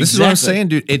space. This is what I'm saying,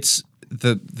 dude. It's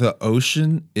the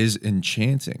ocean is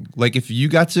enchanting. Like if you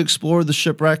got to explore the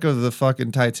shipwreck of the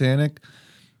fucking Titanic,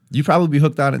 you'd probably be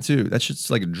hooked on it too. That shit's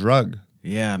like a drug.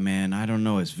 Yeah, man, I don't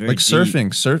know. It's very Like deep.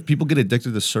 surfing. People get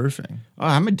addicted to surfing. Oh,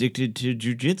 I'm addicted to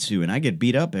jujitsu, and I get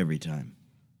beat up every time.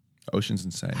 Ocean's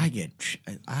insane.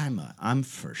 I'm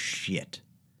for shit.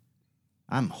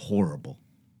 I'm horrible.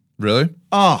 Really?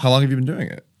 Oh, How long have you been doing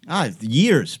it?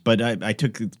 Years, but I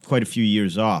took quite a few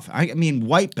years off. I mean,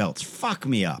 white belts fuck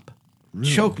me up,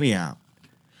 choke me out.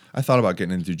 I thought about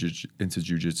getting into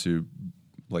jujitsu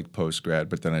like post grad,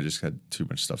 but then I just had too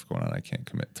much stuff going on. I can't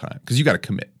commit time because you got to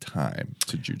commit time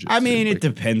to jujitsu. I mean, it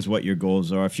depends what your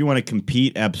goals are. If you want to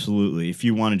compete, absolutely. If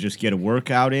you want to just get a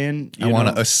workout in, I want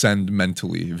to ascend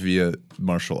mentally via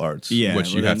martial arts.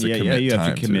 which you have to commit you time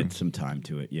have to commit some time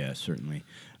to it. Yeah, certainly.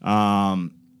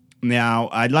 Now,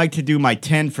 I'd like to do my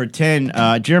 10 for 10.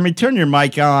 Jeremy, turn your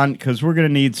mic on because we're going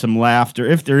to need some laughter,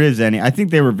 if there is any. I think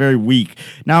they were very weak.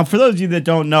 Now, for those of you that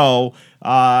don't know,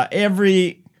 why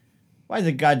is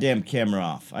the goddamn camera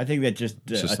off? I think that's just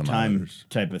a the time monitors.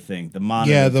 type of thing. The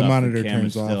monitor, Yeah, the monitor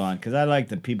camera's turns still off. on because I like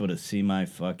the people to see my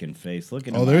fucking face. Look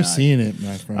at Oh, they're seeing it,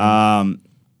 my friend.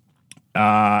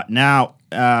 Now,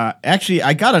 actually,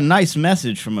 I got a nice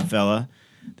message from a fella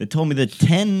that told me that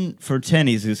 10 for 10,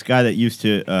 he's this guy that used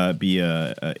to be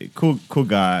a cool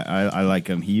guy. I like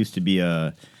him. He used to be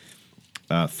a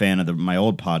fan of my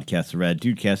old podcast, the Rad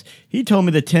Dudecast. He told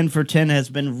me that 10 for 10 has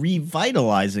been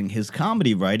revitalizing his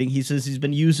comedy writing. He says he's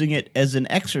been using it as an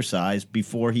exercise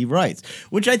before he writes,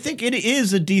 which I think it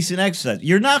is a decent exercise.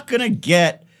 You're not going to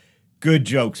get good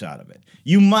jokes out of it.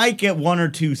 You might get one or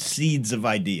two seeds of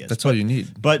ideas. That's all you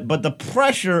need. But the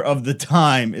pressure of the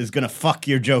time is gonna fuck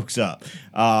your jokes up.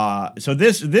 So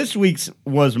this week's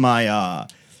was my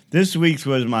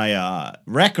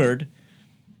record.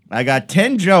 I got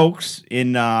 10 jokes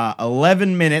in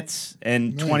 11 minutes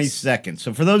and 20 seconds.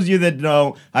 So for those of you that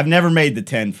know, I've never made the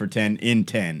 10 for 10 in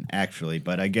 10 actually,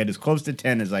 but I get as close to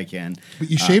 10 as I can. But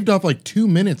you shaved off like 2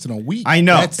 minutes in a week. I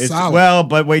know. That's solid. Well,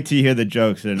 but wait till you hear the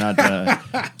jokes. They're not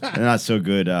they're not so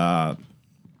good. I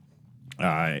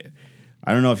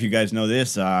don't know if you guys know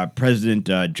this. President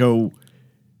Joe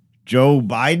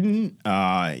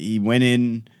Biden, he went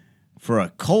in for a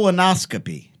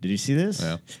colonoscopy. Did you see this?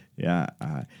 Yeah.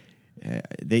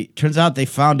 Turns out they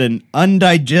found an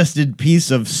undigested piece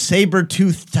of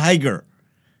saber-toothed tiger.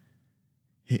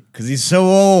 Because he's so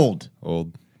old.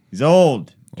 Old. He's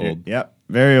old. Old. Yep.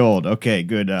 Very old. Okay,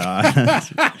 good. I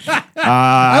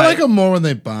like them more when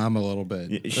they bomb a little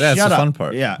bit. That's the fun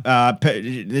part. Yeah.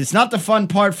 It's not the fun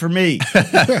part for me.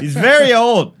 He's very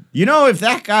old. You know, if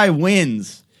that guy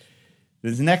wins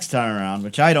this next time around,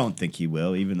 which I don't think he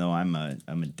will, even though I'm a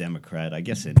Democrat, I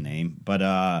guess in name,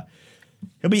 but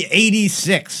he'll be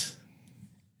 86.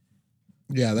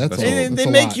 Yeah, that's They a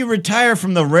make lot. you retire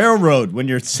from the railroad when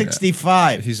you're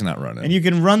 65. He's not running. And you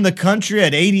can run the country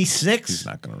at 86? He's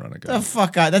not going to run The again.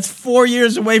 fuck out. That's 4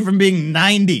 years away from being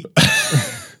 90.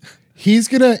 He's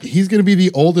gonna be the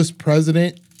oldest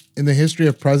president in the history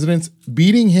of presidents,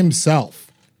 beating himself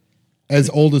as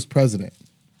oldest president.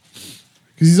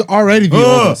 Because he's already the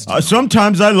oldest.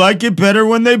 Sometimes I like it better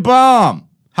when they bomb.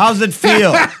 How's it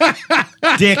feel,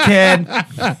 dickhead?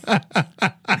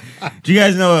 Do you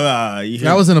guys know?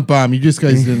 That wasn't a bomb. You just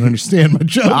guys didn't understand my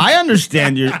joke. I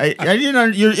understand you. I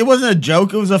didn't. It wasn't a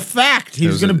joke. It was a fact. He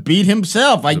was was going a- to beat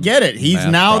himself. I get it. He's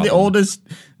math now the problem. oldest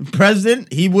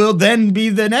president. He will then be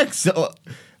the next.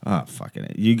 Fucking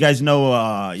it. You guys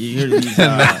know. You hear these. You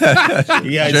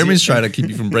guys Jeremy's trying to keep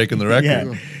you from breaking the record.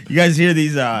 Yeah. You guys hear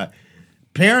these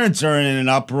parents are in an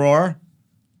uproar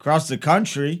across the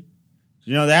country.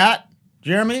 You know that,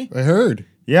 Jeremy? I heard.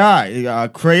 Yeah,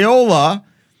 Crayola,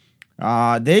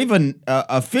 they've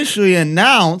officially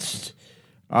announced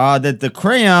that the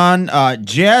crayon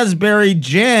Jazzberry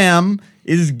Jam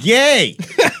is gay.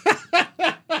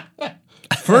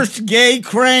 First gay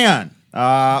crayon.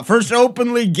 First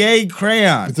openly gay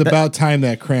crayon. It's about time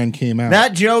that crayon came out.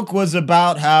 That joke was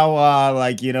about how,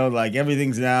 like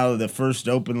everything's now the first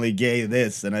openly gay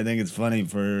this, and I think it's funny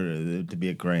for it to be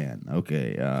a crayon.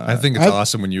 Okay. I think it's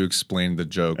awesome when you explain the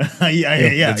joke. Yeah.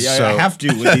 It's I so- have to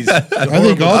with these. I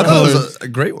think all I thought it colors. was a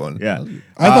great one. Yeah.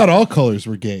 I thought all colors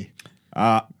were gay.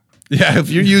 Yeah, if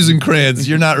you're using crayons,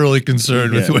 you're not really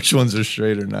concerned with Yeah. which ones are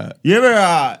straight or not. You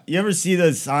ever see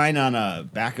the sign on a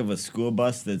back of a school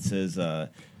bus that says,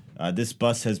 "This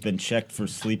bus has been checked for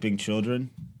sleeping children"?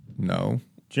 No.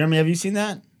 Jeremy, have you seen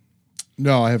that?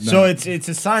 No, I have not. So it's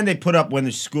a sign they put up when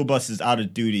the school bus is out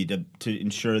of duty to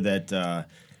ensure that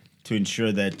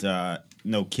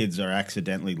no kids are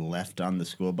accidentally left on the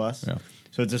school bus. Yeah.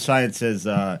 So it's a sign that says,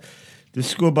 "This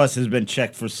school bus has been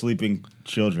checked for sleeping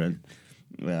children."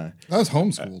 I was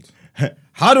homeschooled.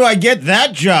 How do I get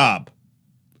that job?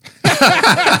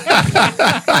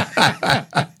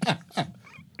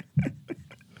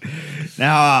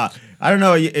 Now, I don't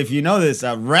know if you know this.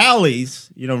 Rallies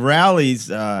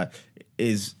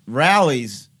is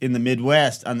Rallies in the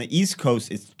Midwest. On the East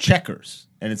Coast, it's Checkers,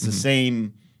 and it's the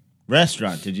same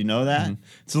restaurant. Did you know that?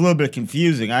 It's a little bit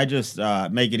confusing. I just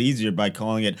make it easier by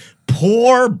calling it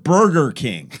Poor Burger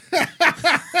King.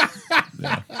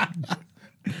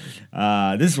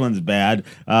 This one's bad.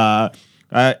 A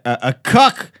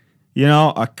cuck,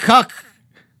 a cuck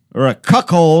or a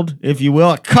cuckold, if you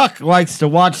will. A cuck likes to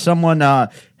watch someone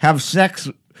have sex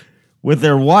with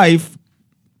their wife.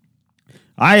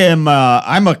 I'm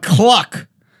a cluck.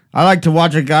 I like to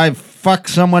watch a guy fuck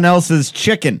someone else's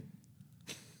chicken.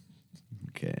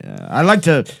 Okay, I like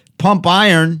to pump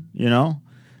iron. The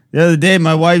other day,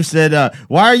 my wife said,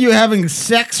 "Why are you having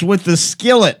sex with the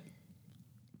skillet?"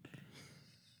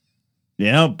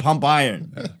 Pump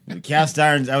iron. The cast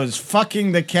irons. I was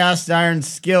fucking the cast iron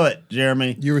skillet,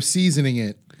 Jeremy. You were seasoning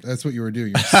it. That's what you were doing.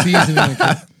 You were seasoning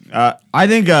it. I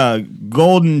think a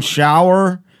golden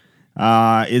shower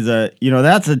is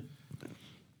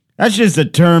that's just a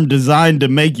term designed to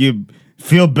make you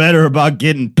feel better about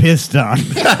getting pissed on.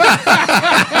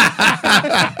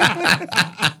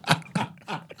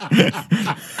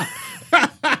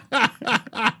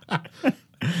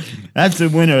 That's the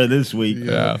winner this week.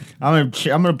 Yeah. I'm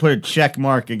gonna put a check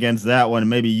mark against that one and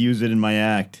maybe use it in my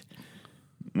act.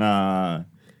 My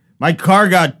car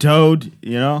got towed.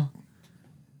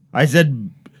 I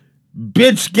said,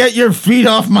 "Bitch, get your feet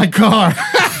off my car."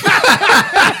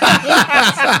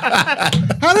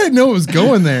 How did I know it was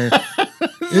going there?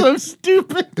 So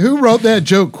stupid. Who wrote that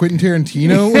joke? Quentin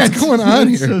Tarantino? What's going on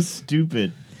It's here? so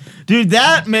stupid. Dude,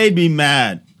 that made me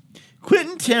mad.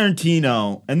 Quentin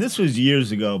Tarantino, and this was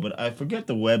years ago, but I forget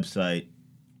the website.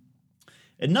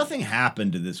 And nothing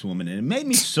happened to this woman, and it made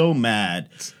me so mad.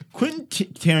 Quentin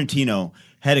Tarantino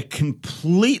had a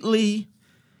completely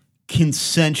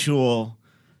consensual,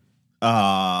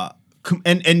 and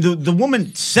the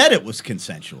woman said it was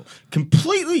consensual,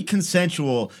 completely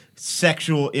consensual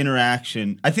sexual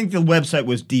interaction. I think the website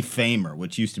was Defamer,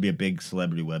 which used to be a big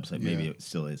celebrity website. Maybe it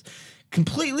still is.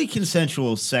 Completely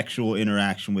consensual sexual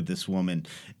interaction with this woman,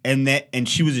 and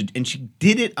she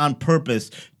did it on purpose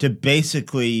to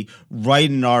basically write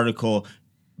an article,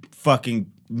 fucking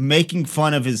making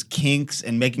fun of his kinks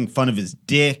and making fun of his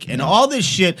dick and all this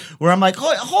shit. Where I'm like,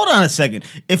 hold on a second.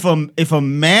 If a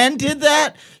man did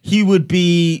that, he would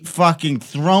be fucking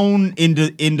thrown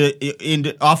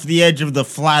into off the edge of the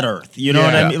flat Earth. You know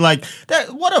what I Yeah. mean? Like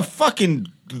that. What a fucking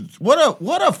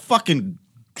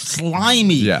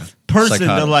slimy person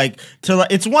Psychotic.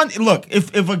 it's one look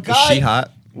if a guy Is she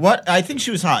hot? What I think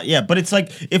she was hot, yeah, but it's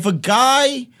like if a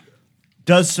guy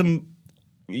does some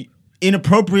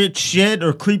inappropriate shit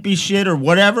or creepy shit or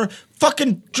whatever,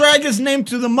 fucking drag his name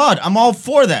through the mud. I'm all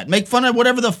for that. Make fun of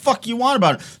whatever the fuck you want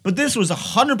about it. But this was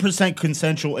 100%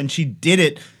 consensual, and she did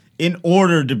it in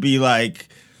order to be like,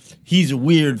 he's a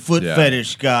weird foot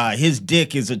fetish guy. His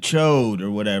dick is a chode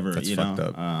or whatever. That's you fucked know?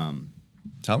 up.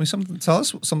 Tell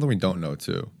us something we don't know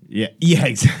too. Yeah,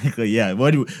 exactly. Yeah.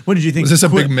 What did you think? Was this a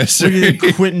big mystery? What did you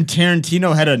think Quentin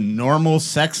Tarantino had a normal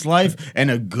sex life and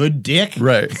a good dick?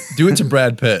 Right. Do it to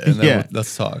Brad Pitt, and then Yeah.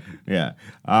 let's talk. Yeah.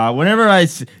 Whenever I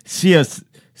see a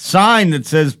sign that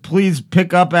says "Please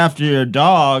pick up after your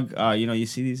dog," you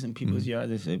see these in people's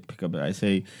yard. They say "Pick up." I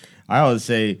always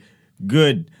say,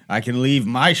 "Good. I can leave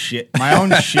my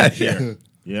own shit here."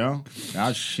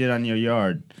 I'll shit on your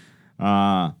yard.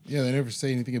 Yeah, they never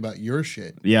say anything about your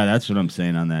shit. Yeah, that's what I'm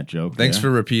saying on that joke. Thanks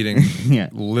for repeating. Yeah.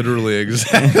 Literally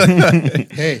exactly.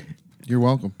 Hey, you're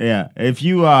welcome. Yeah, if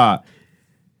you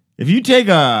take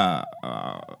a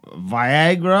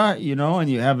Viagra, and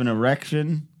you have an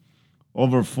erection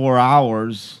over 4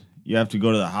 hours, you have to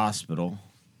go to the hospital.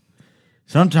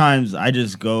 Sometimes I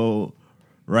just go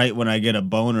right when I get a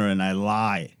boner and I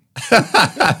lie.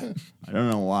 I don't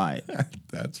know why.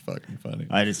 That's fucking funny.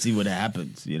 I just see what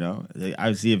happens, you know?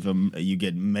 I see if you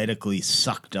get medically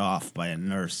sucked off by a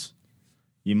nurse.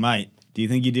 You might. Do you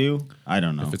think you do? I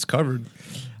don't know. If it's covered.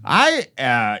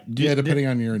 Depending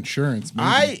on your insurance. Maybe.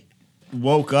 I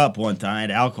woke up one time. I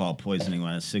had alcohol poisoning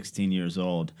when I was 16 years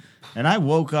old. And I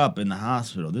woke up in the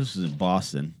hospital. This was in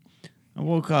Boston. I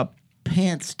woke up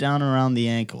pants down around the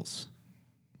ankles.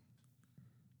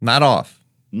 Not off.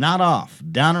 Not off.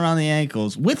 Down around the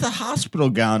ankles with a hospital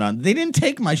gown on. They didn't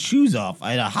take my shoes off.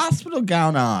 I had a hospital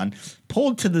gown on,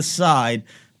 pulled to the side,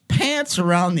 pants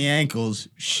around the ankles,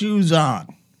 shoes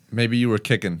on. Maybe you were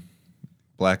kicking.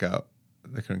 Blackout.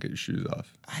 They couldn't get your shoes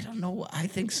off. I don't know. I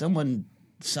think someone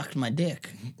sucked my dick.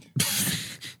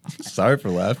 Sorry for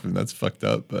laughing. That's fucked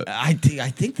up. But I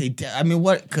think they did. I mean,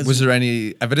 what? Cause was there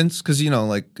any evidence? Because, you know,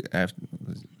 like, after,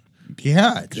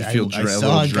 yeah, did you feel I a saw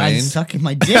little a guy drained? sucking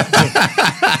my dick.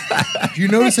 Do you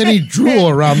notice any drool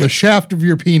around the shaft of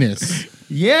your penis?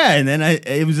 Yeah, and then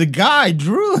it was a guy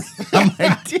drooling on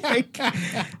my dick.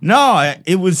 No,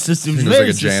 it was just He was very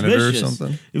like a janitor or suspicious.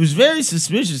 something? It was very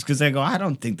suspicious because I go, I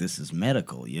don't think this is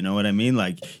medical. You know what I mean?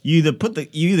 Like you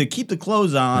either keep the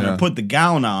clothes on Yeah. or put the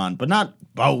gown on, but not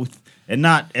both, and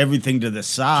not everything to the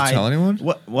side. tell anyone?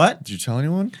 What? Did you tell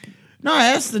anyone? No, I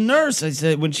asked the nurse. I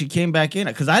said when she came back in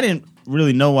because I didn't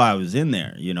really know why I was in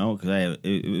there. You know, because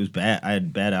it was bad. I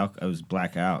had bad I was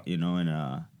blackout. You know,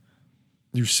 and.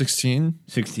 You were 16?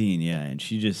 16, yeah, and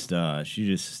she just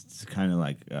kind of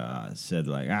like said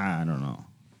like I don't know,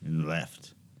 and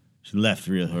left. She left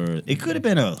real her. It could have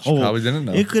been a whole. probably didn't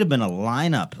know. It could have been a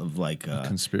lineup of like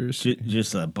Conspiracy.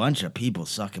 just a bunch of people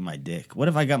sucking my dick. What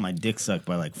if I got my dick sucked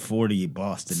by like 40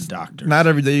 Boston doctors? Not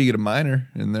every day you get a minor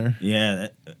in there. Yeah,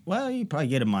 well, you probably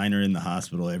get a minor in the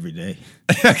hospital every day.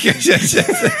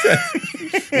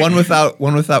 One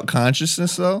without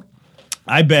consciousness, though?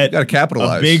 I bet gotta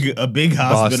capitalize. A big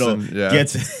hospital Boston, yeah.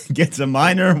 gets a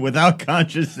minor without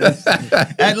consciousness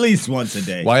at least once a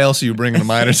day. Why else are you bringing the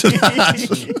minor to the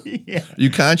hospital? Yeah. You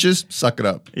conscious? Suck it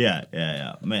up.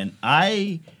 Yeah. Man,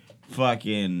 I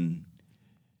don't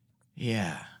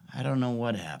know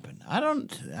what happened.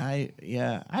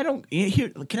 Here,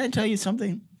 can I tell you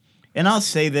something? And I'll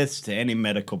say this to any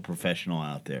medical professional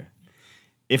out there.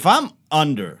 If I'm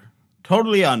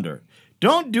totally under,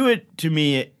 don't do it to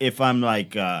me if I'm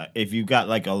like, if you've got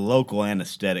like a local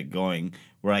anesthetic going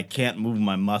where I can't move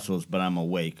my muscles, but I'm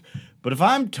awake. But if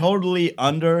I'm totally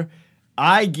under,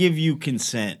 I give you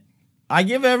consent. I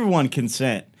give everyone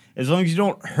consent as long as you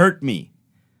don't hurt me.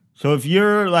 So if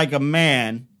you're like a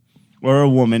man or a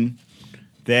woman,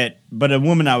 but a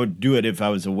woman, I would do it if I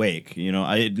was awake. You know,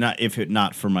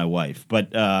 not for my wife,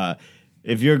 but.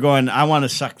 If you're going, I want to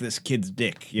suck this kid's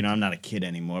dick. You know, I'm not a kid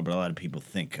anymore, but a lot of people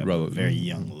think I'm very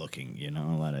young looking. You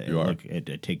know, I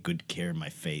take good care of my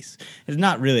face. It's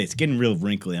not really. It's getting real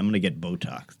wrinkly. I'm going to get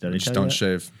Botox. Did I Just tell you don't that?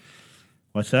 shave.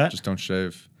 What's that? Just don't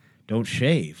shave. Don't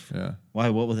shave. Yeah. Why?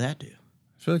 What will that do?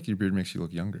 I feel like your beard makes you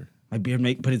look younger. My beard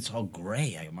but it's all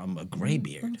gray. I'm a gray I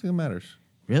beard. don't think it matters.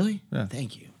 Really? Yeah.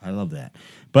 Thank you. I love that.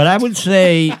 But I would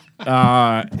say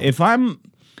if I'm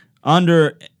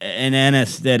under an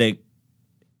anesthetic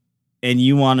and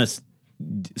you want to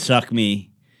suck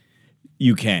me,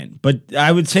 you can. But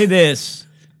I would say this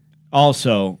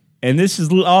also, and this is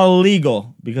all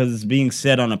legal because it's being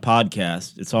said on a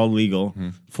podcast. It's all legal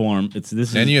form.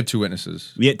 And you have two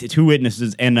witnesses. We have two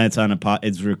witnesses, and it's on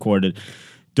it's recorded.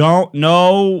 Don't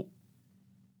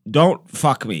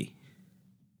fuck me.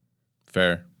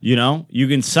 Fair. You know, you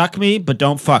can suck me, but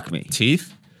don't fuck me.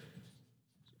 Teeth?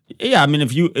 Yeah, I mean,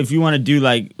 if you want to do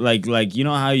like you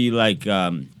know how you like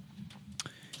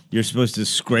you're supposed to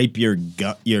scrape your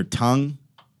tongue.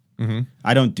 Mm-hmm.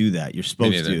 I don't do that. You're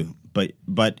supposed to, but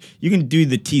you can do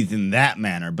the teeth in that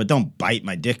manner, but don't bite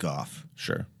my dick off.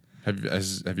 Sure.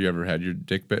 Have you ever had your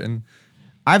dick bitten?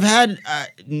 I've had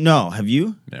no. Have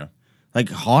you? Yeah. Like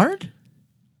hard?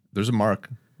 There's a mark.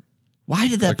 Why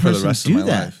did that Like for the person rest of do my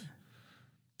that? life.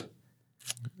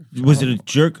 Was it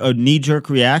a knee-jerk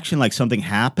reaction, like something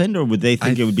happened, or would they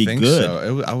think it would be good?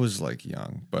 So. I was like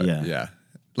young, but yeah.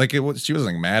 Like she wasn't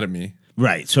like mad at me,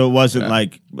 Right. So it wasn't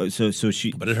like so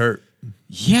she. but it hurt.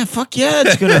 Yeah, fuck yeah,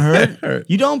 it's gonna hurt.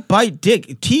 You don't bite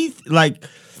dick. Teeth, like,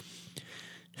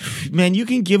 man, you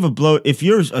can give a blow. If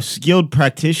you're a skilled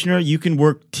practitioner, you can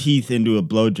work teeth into a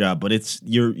blowjob, but it's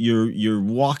you're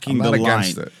walking I'm the not line.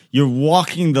 against it. You're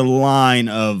walking the line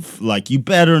of like you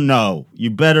better know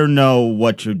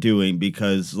what you're doing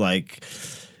because like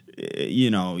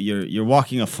you're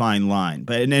walking a fine line.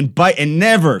 But and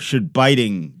never should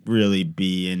biting really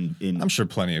be in. I'm sure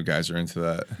plenty of guys are into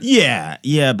that.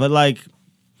 Yeah, but like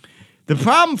the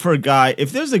problem for a guy,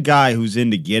 if there's a guy who's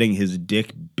into getting his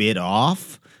dick bit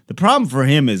off, the problem for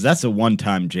him is that's a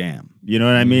one-time jam. You know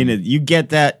what I mean? You get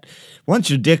that once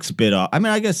your dick's bit off. I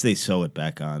mean, I guess they sew it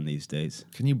back on these days.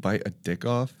 Can you bite a dick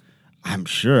off? I'm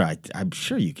sure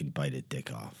you can bite a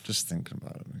dick off. Just thinking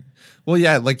about it. Well,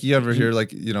 yeah, like you ever hear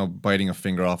like, biting a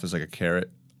finger off is like a carrot.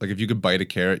 Like if you could bite a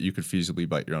carrot, you could feasibly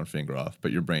bite your own finger off,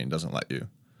 but your brain doesn't let you.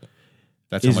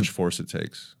 That's how much force it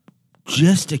takes.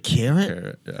 Just a carrot?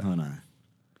 Carrot, yeah. Hold on.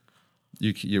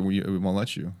 It won't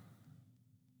let you.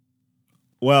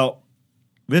 Well,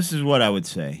 this is what I would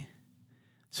say.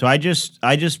 So I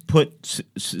just put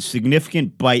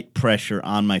significant bite pressure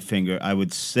on my finger. I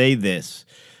would say this,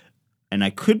 and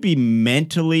I could be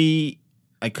mentally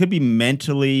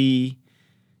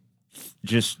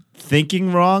just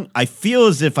thinking wrong. I feel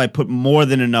as if I put more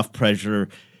than enough pressure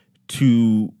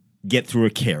to get through a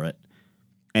carrot.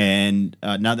 And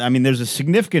now, I mean, there's a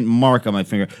significant mark on my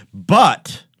finger,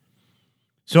 but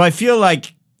so I feel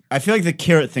like the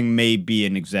carrot thing may be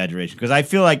an exaggeration because I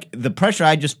feel like the pressure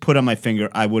I just put on my finger,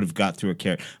 I would have got through a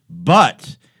carrot.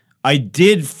 But I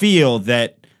did feel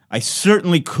that I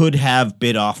certainly could have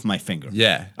bit off my finger.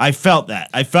 Yeah. I felt that.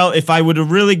 I felt if I would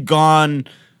have really gone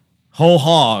whole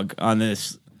hog on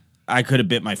this, I could have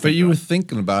bit my finger. But you were off.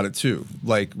 thinking about it too.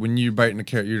 Like when you're biting a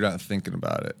carrot, you're not thinking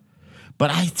about it. But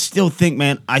I still think,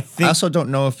 man, I also don't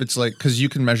know if it's like, because you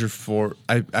can measure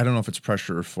I don't know if it's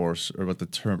pressure or force or what the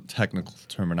technical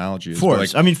terminology is.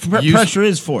 Force. Like, I mean, pressure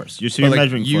is force. You're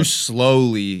measuring you force.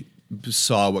 slowly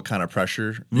saw what kind of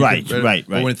pressure. Right. But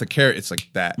when it's a carrot, it's like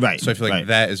that. Right. So I feel like right.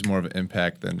 that is more of an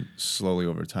impact than slowly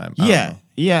over time. Yeah.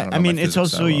 I mean, my it's physics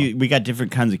also that well. we got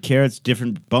different kinds of carrots,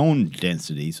 different bone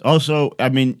densities. Also, I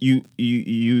mean,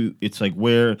 you it's like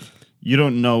where you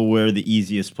don't know where the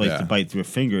easiest place to bite through a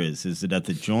finger is. Is it at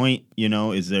the joint?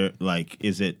 Is there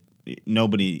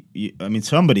nobody? I mean,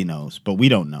 somebody knows, but we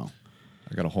don't know.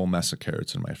 I got a whole mess of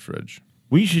carrots in my fridge.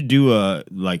 We should do a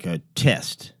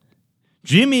test.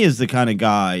 Jimmy is the kind of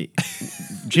guy.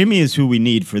 Jimmy is who we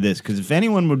need for this because if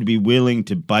anyone would be willing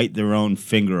to bite their own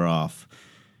finger off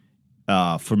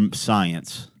for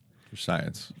science,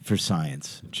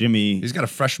 Jimmy. He's got a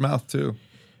fresh mouth too.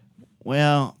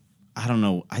 Well, I don't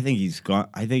know. I think he's gone.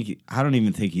 I don't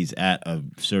even think he's at a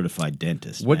certified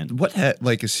dentist. Man.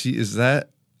 Is that?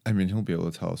 I mean, he'll be able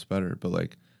to tell us better. But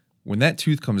like, when that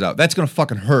tooth comes out, that's gonna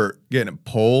fucking hurt getting it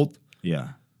pulled. Yeah.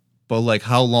 But like,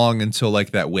 how long until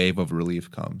like that wave of relief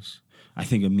comes? I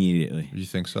think immediately. You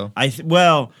think so?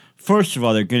 Well, first of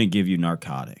all, they're going to give you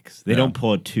narcotics. They don't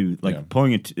pull a tooth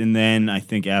pulling it, and then I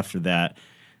think after that,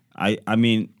 I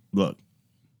mean, look,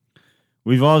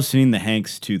 we've all seen the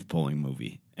Hank's tooth pulling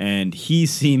movie. And it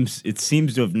seems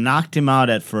to have knocked him out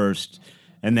at first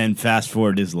and then fast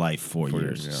forward his life 4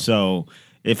 years. Yeah. So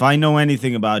if I know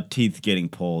anything about teeth getting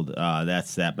pulled,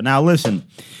 that's that. But now listen,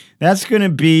 that's going to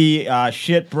be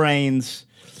Shit Brains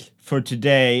for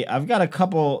today. I've got a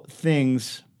couple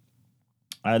things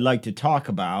I'd like to talk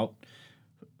about.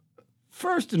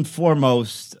 First and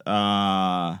foremost,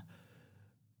 the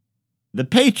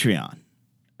Patreon.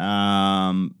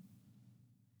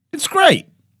 It's great.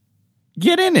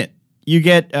 Get in it. You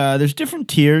get there's different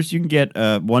tiers. You can get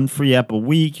one free app a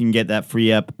week. You can get that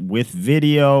free app with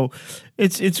video.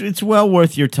 It's well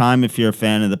worth your time if you're a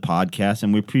fan of the podcast,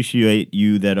 and we appreciate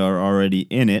you that are already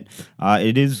in it.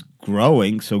 It is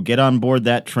growing, so get on board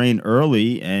that train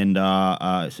early, and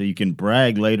so you can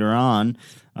brag later on.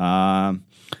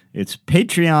 It's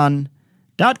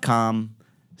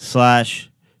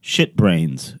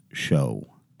patreon.com/shitbrainshow.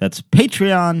 That's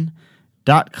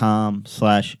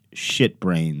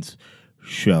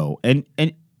patreon.com/shitbrainshow. And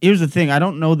here's the thing, I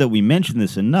don't know that we mentioned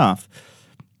this enough.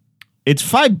 It's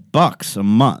 $5 a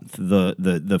month,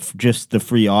 the just the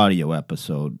free audio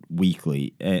episode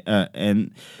weekly.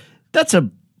 And that's a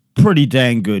pretty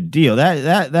dang good deal.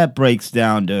 That breaks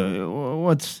down to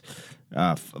what's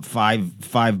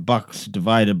 $5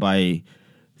 divided by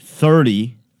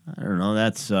 30. I don't know,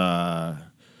 that's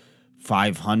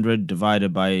 500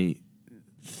 divided by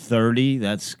 30,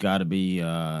 that's got to be,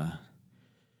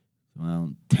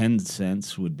 10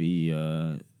 cents would be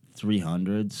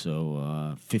 300,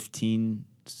 so 15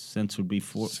 cents would be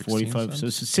 45. So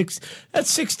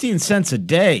that's 16 cents a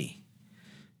day.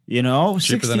 You know,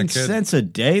 cheaper 16 cents a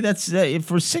day. That's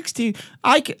for 16.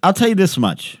 I'll tell you this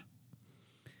much.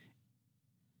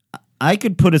 I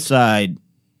could put aside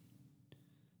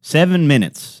 7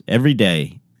 minutes every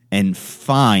day and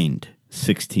find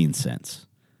 16 cents.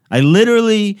 I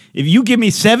literally, if you give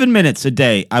me 7 minutes a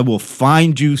day, I will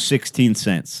find you 16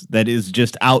 cents that is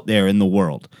just out there in the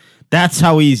world. That's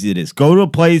how easy it is. Go to a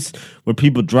place where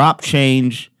people drop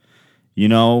change,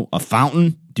 a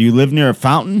fountain. Do you live near a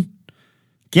fountain?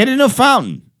 Get in a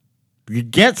fountain. You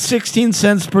get 16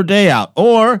 cents per day out.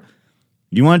 Or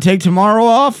you want to take tomorrow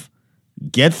off?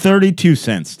 Get 32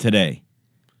 cents today.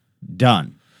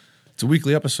 Done. It's a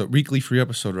weekly free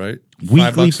episode, right?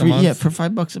 Weekly $5 a free, month? yeah, for $5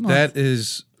 a month. That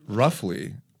is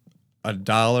roughly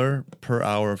 $1 per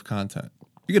hour of content.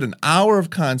 You get an hour of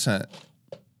content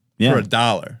yeah. for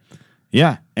 $1.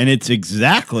 Yeah, and it's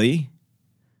exactly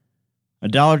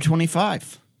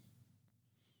 $1.25.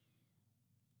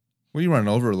 Well, you running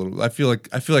over a little. I feel like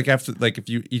after if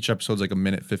you each episode's like a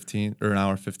minute 15 or an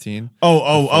hour 15.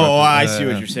 I see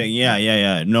what you're saying.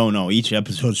 Yeah. No. Each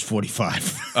episode's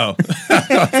 45. Oh,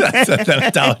 that's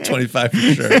 $1.25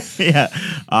 for sure.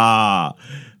 Yeah.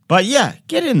 But yeah,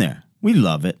 get in there. We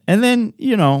love it. And then,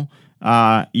 you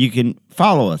can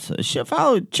follow us.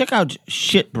 Check out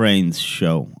Shitbrains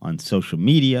Show on social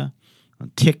media,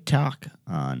 on TikTok,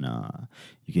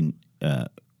 you can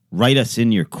write us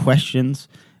in your questions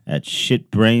at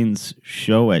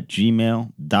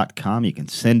shitbrainshow@gmail.com. You can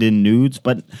send in nudes,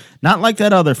 but not like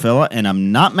that other fella, and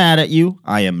I'm not mad at you.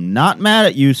 I am not mad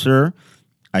at you, sir.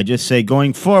 I just say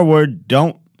going forward,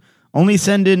 don't only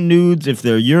send in nudes if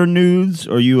they're your nudes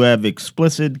or you have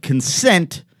explicit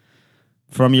consent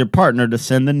from your partner to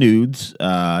send the nudes.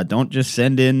 Don't just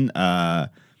send in a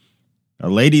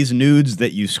lady's nudes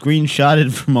that you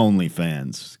screenshotted from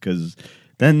OnlyFans, because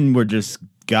then we're just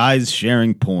guys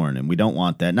sharing porn, and we don't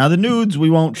want that. Now, the nudes we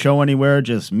won't show anywhere.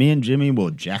 Just me and Jimmy will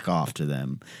jack off to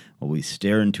them while we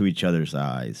stare into each other's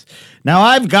eyes. Now,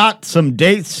 I've got some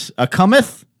dates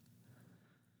cometh.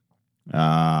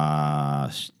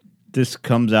 This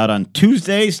comes out on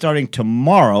Tuesday, starting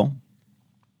tomorrow.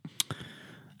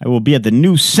 I will be at the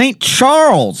new St.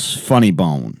 Charles Funny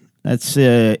Bone. That's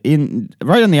right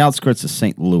on the outskirts of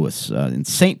St. Louis, in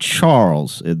St.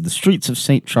 Charles, the streets of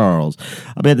St. Charles.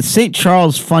 I'll be at the St.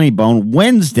 Charles Funny Bone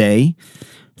Wednesday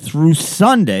through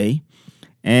Sunday,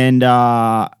 and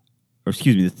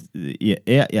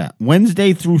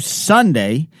Wednesday through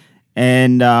Sunday,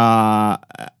 and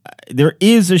there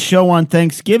is a show on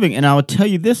Thanksgiving, and I will tell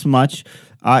you this much.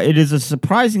 It is a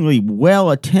surprisingly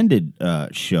well-attended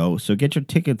show, so get your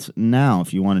tickets now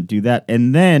if you want to do that.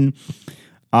 And then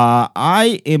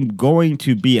I am going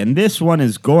to be, and this one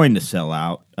is going to sell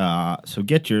out, so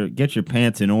get your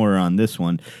pants in order on this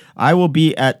one. I will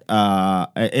be at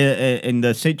in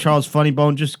the St. Charles Funny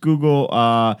Bone. Just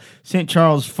Google St.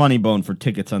 Charles Funny Bone for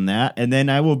tickets on that. And then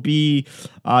I will be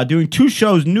doing 2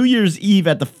 shows New Year's Eve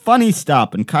at the Funny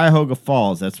Stop in Cuyahoga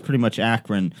Falls. That's pretty much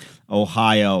Akron,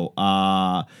 Ohio.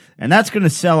 And that's going to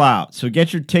sell out. So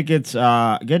get your tickets.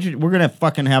 We're going to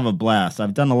fucking have a blast.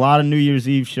 I've done a lot of New Year's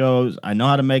Eve shows. I know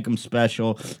how to make them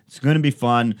special. It's going to be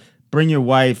fun. Bring your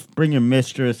wife, bring your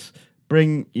mistress,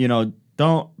 bring,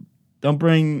 don't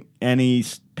bring any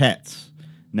pets.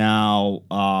 Now,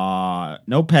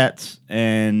 no pets,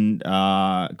 and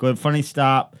go to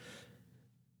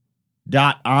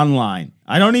funnystop.online.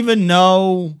 I don't even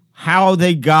know how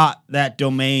they got that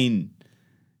domain.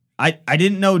 I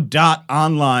didn't know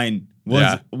 .online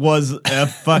was a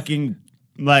fucking,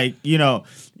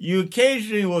 you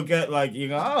occasionally will get you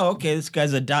go, oh, okay, this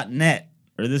guy's a .net,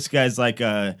 or this guy's like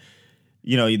a,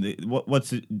 you got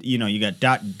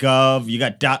 .gov, you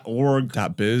got .org,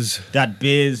 .biz,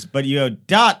 but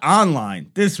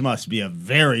 .online. This must be a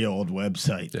very old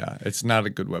website. Yeah, it's not a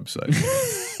good website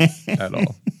at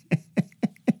all.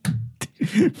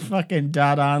 Fucking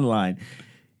 .online.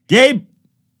 Gabe,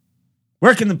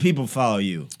 where can the people follow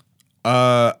you?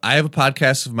 I have a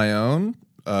podcast of my own,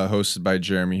 hosted by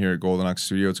Jeremy here at Golden Ox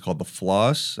Studio. It's called The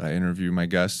Floss. I interview my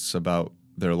guests about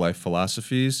their life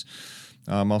philosophies.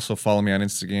 Also follow me on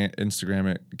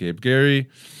Instagram at Gabe Gary.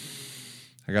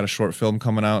 I got a short film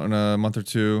coming out in a month or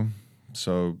 2,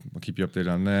 so I'll keep you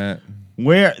updated on that.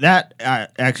 Where that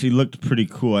actually looked pretty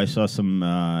cool. I saw some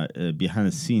behind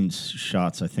the scenes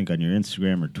shots, I think, on your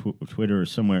Instagram or Twitter or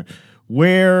somewhere.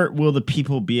 Where will the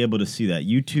people be able to see that?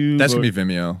 YouTube? That's going to be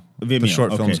Vimeo. The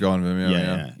short films go on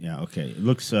Vimeo. Yeah. Okay. It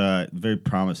looks very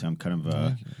promising. I'm kind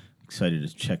of excited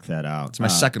to check that out. It's my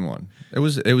second one. It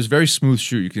was very smooth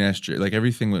shoot. You can ask Jerry.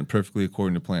 Everything went perfectly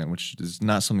according to plan, which is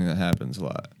not something that happens a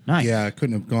lot. Nice. Yeah, it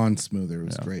couldn't have gone smoother. It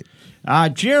was great.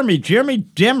 Jeremy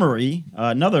Demery,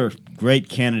 another great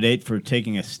candidate for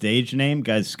taking a stage name.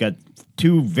 Guy's got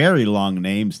 2 very long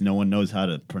names. No one knows how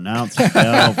to pronounce,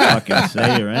 spell, fucking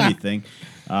say, or anything.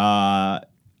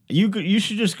 You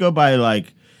should just go by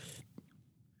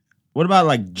what about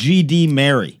GD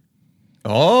Mary?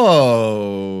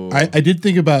 Oh. I did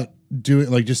think about doing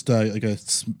like just like a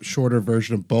shorter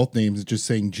version of both names, just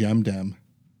saying Gem Dem.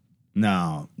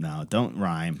 No, don't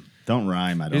rhyme. Don't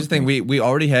rhyme. I don't. Here's the thing: we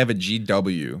already have a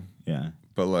GW, Yeah.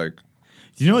 but like,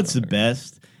 Do you know what's the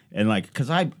best? And like, because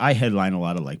I headline a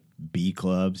lot of like B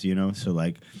clubs, you know? So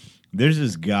like, there's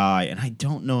this guy, and I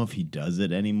don't know if he does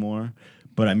it anymore,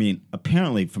 but I mean,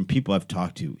 apparently from people I've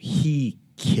talked to, he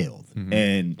killed.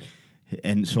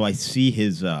 And so I see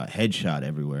his headshot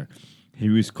everywhere. He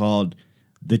was called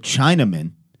the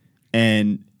Chinaman.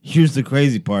 And here's the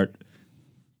crazy part: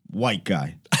 white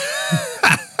guy.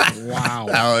 Wow.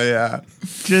 oh yeah,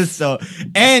 Just so,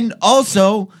 and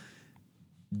also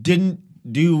didn't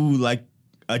do like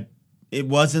it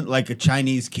wasn't like a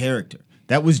Chinese character.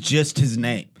 That was just his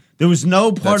name. There was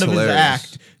no part That's of hilarious. his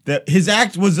act that his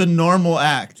act was a normal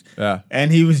act. Yeah.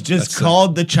 And he was just That's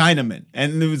called the Chinaman.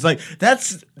 And it was like,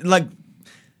 that's like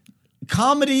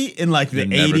comedy in like the You're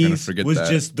never gonna 80s forget was that.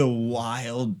 just the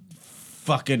wild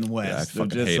fucking West. fucking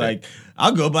They're just hate it. like,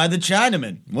 I'll go by the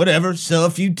Chinaman. Whatever, sell a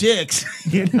few ticks.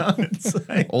 You know, it's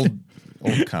like old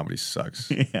comedy sucks.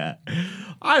 yeah,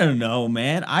 I don't know,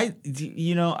 man.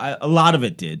 A lot of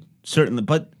it did certainly,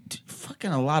 but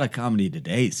fucking a lot of comedy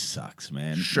today sucks,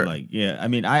 man. Sure. Like, yeah. I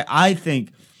mean, I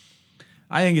think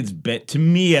it's been, to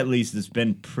me at least, it's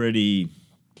been pretty.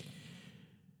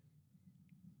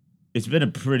 It's been a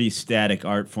pretty static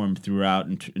art form throughout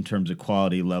in terms of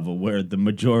quality level, where the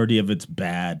majority of it's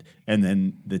bad, and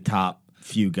then the top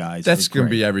few guys. That's are going to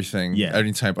great. be everything, Yeah.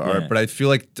 any type of Yeah. art. But I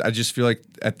just feel like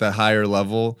at the higher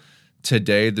level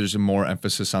today, there's a more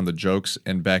emphasis on the jokes,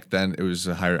 and back then it was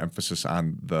a higher emphasis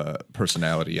on the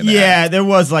personality. And the Yeah, act. there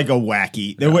was like a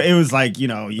wacky. It was like, you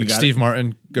know, you Like got Steve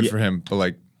Martin, good Yeah. for him. But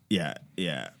like, Yeah,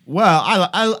 yeah. Well,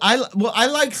 I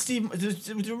like Steve.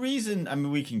 The reason, I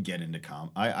mean, we can get into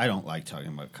I don't like talking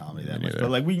about comedy that much, neither.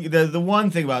 but like the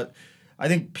one thing about, I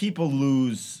think people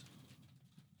lose.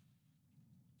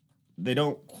 They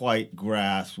don't quite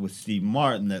grasp with Steve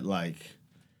Martin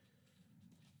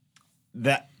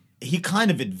that he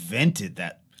kind of invented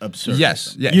that absurdity.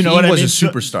 Yes, yeah, you know he what I was a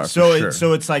mean? superstar, So for sure.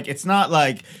 so it's like, it's not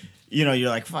like, you know, you're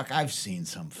like, fuck, I've seen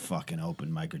some fucking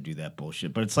open micer do that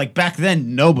bullshit. But it's like, back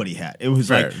then, nobody had. It was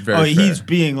Fair, like, very he's fair.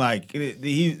 being like,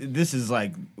 this is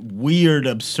like weird,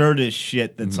 absurdist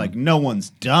shit that's like no one's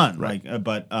done. Right.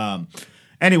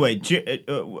 Anyway, we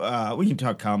can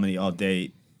talk comedy all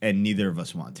day, and neither of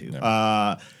us want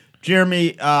to.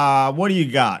 Jeremy, what do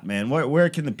you got, man? Where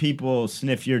can the people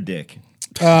sniff your dick?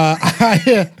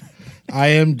 I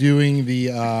am doing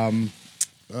the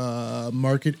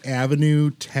Market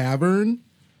Avenue Tavern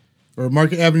or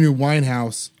Market Avenue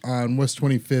Winehouse on West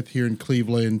 25th here in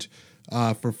Cleveland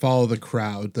for Follow the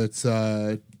Crowd. That's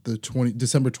December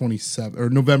 27th or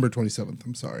November 27th.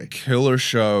 I'm sorry. killer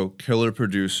show, killer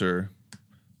producer.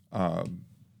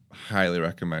 Highly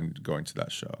recommend going to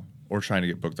that show or trying to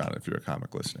get booked on it if you're a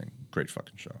comic listening. Great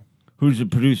fucking show. Who's the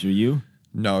producer? You?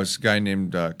 No, it's a guy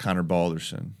named Connor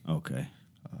Balderson. Okay.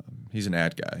 He's an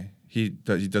ad guy. He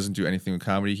doesn't do anything with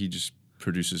comedy. He just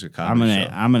produces a comedy show.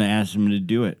 I'm gonna ask him to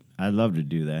do it. I'd love to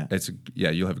do that.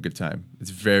 You'll have a good time.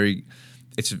 It's a very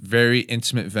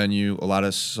intimate venue. A lot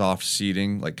of soft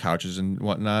seating, like couches and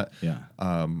whatnot. Yeah.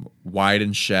 Wide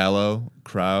and shallow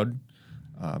crowd.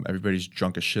 Everybody's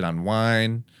drunk as shit on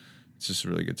wine. It's just a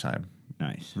really good time.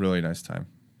 Nice. Really nice time.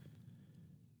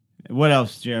 What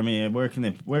else, Jeremy? Where can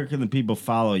the people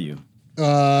follow you?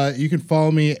 You can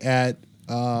follow me at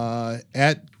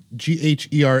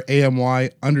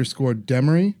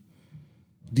GHERAMY_Demery,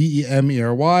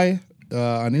 DEMERY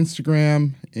on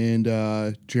Instagram, and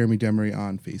Jeremy Demery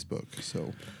on Facebook.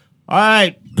 So All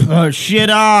right. Shit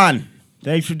on.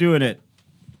 Thanks for doing it.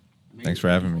 Thanks for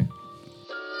having me.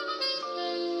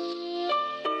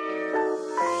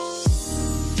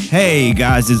 Hey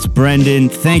guys, it's Brendan.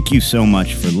 Thank you so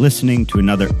much for listening to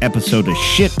another episode of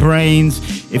Shit Brains.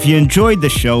 If you enjoyed the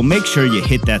show, make sure you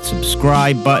hit that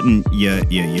subscribe button, you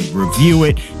review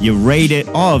it, you rate it,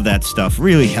 all of that stuff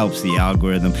really helps the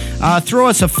algorithm. Throw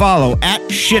us a follow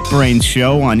at Shit Brains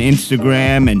Show on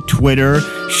Instagram and Twitter,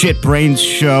 Shit Brains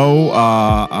Show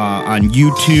on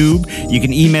YouTube. You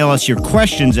can email us your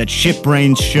questions at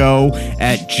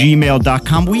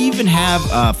shitbrainshow@gmail.com. We even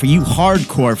have, for you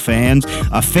hardcore fans,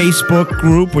 a Facebook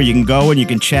group where you can go and you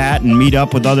can chat and meet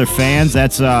up with other fans.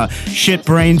 That's Shit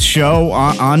Brains Show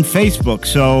on Facebook.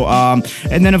 So,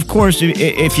 and then of course,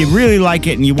 if you really like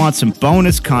it and you want some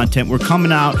bonus content, we're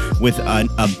coming out with a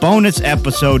bonus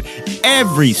episode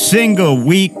every single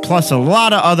week, plus a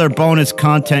lot of other bonus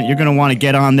content. You're going to want to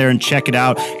get on there and check it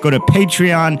out. Go to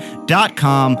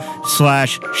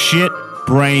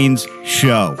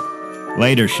patreon.com/shitbrainshow.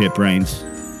 Later, Shitbrains.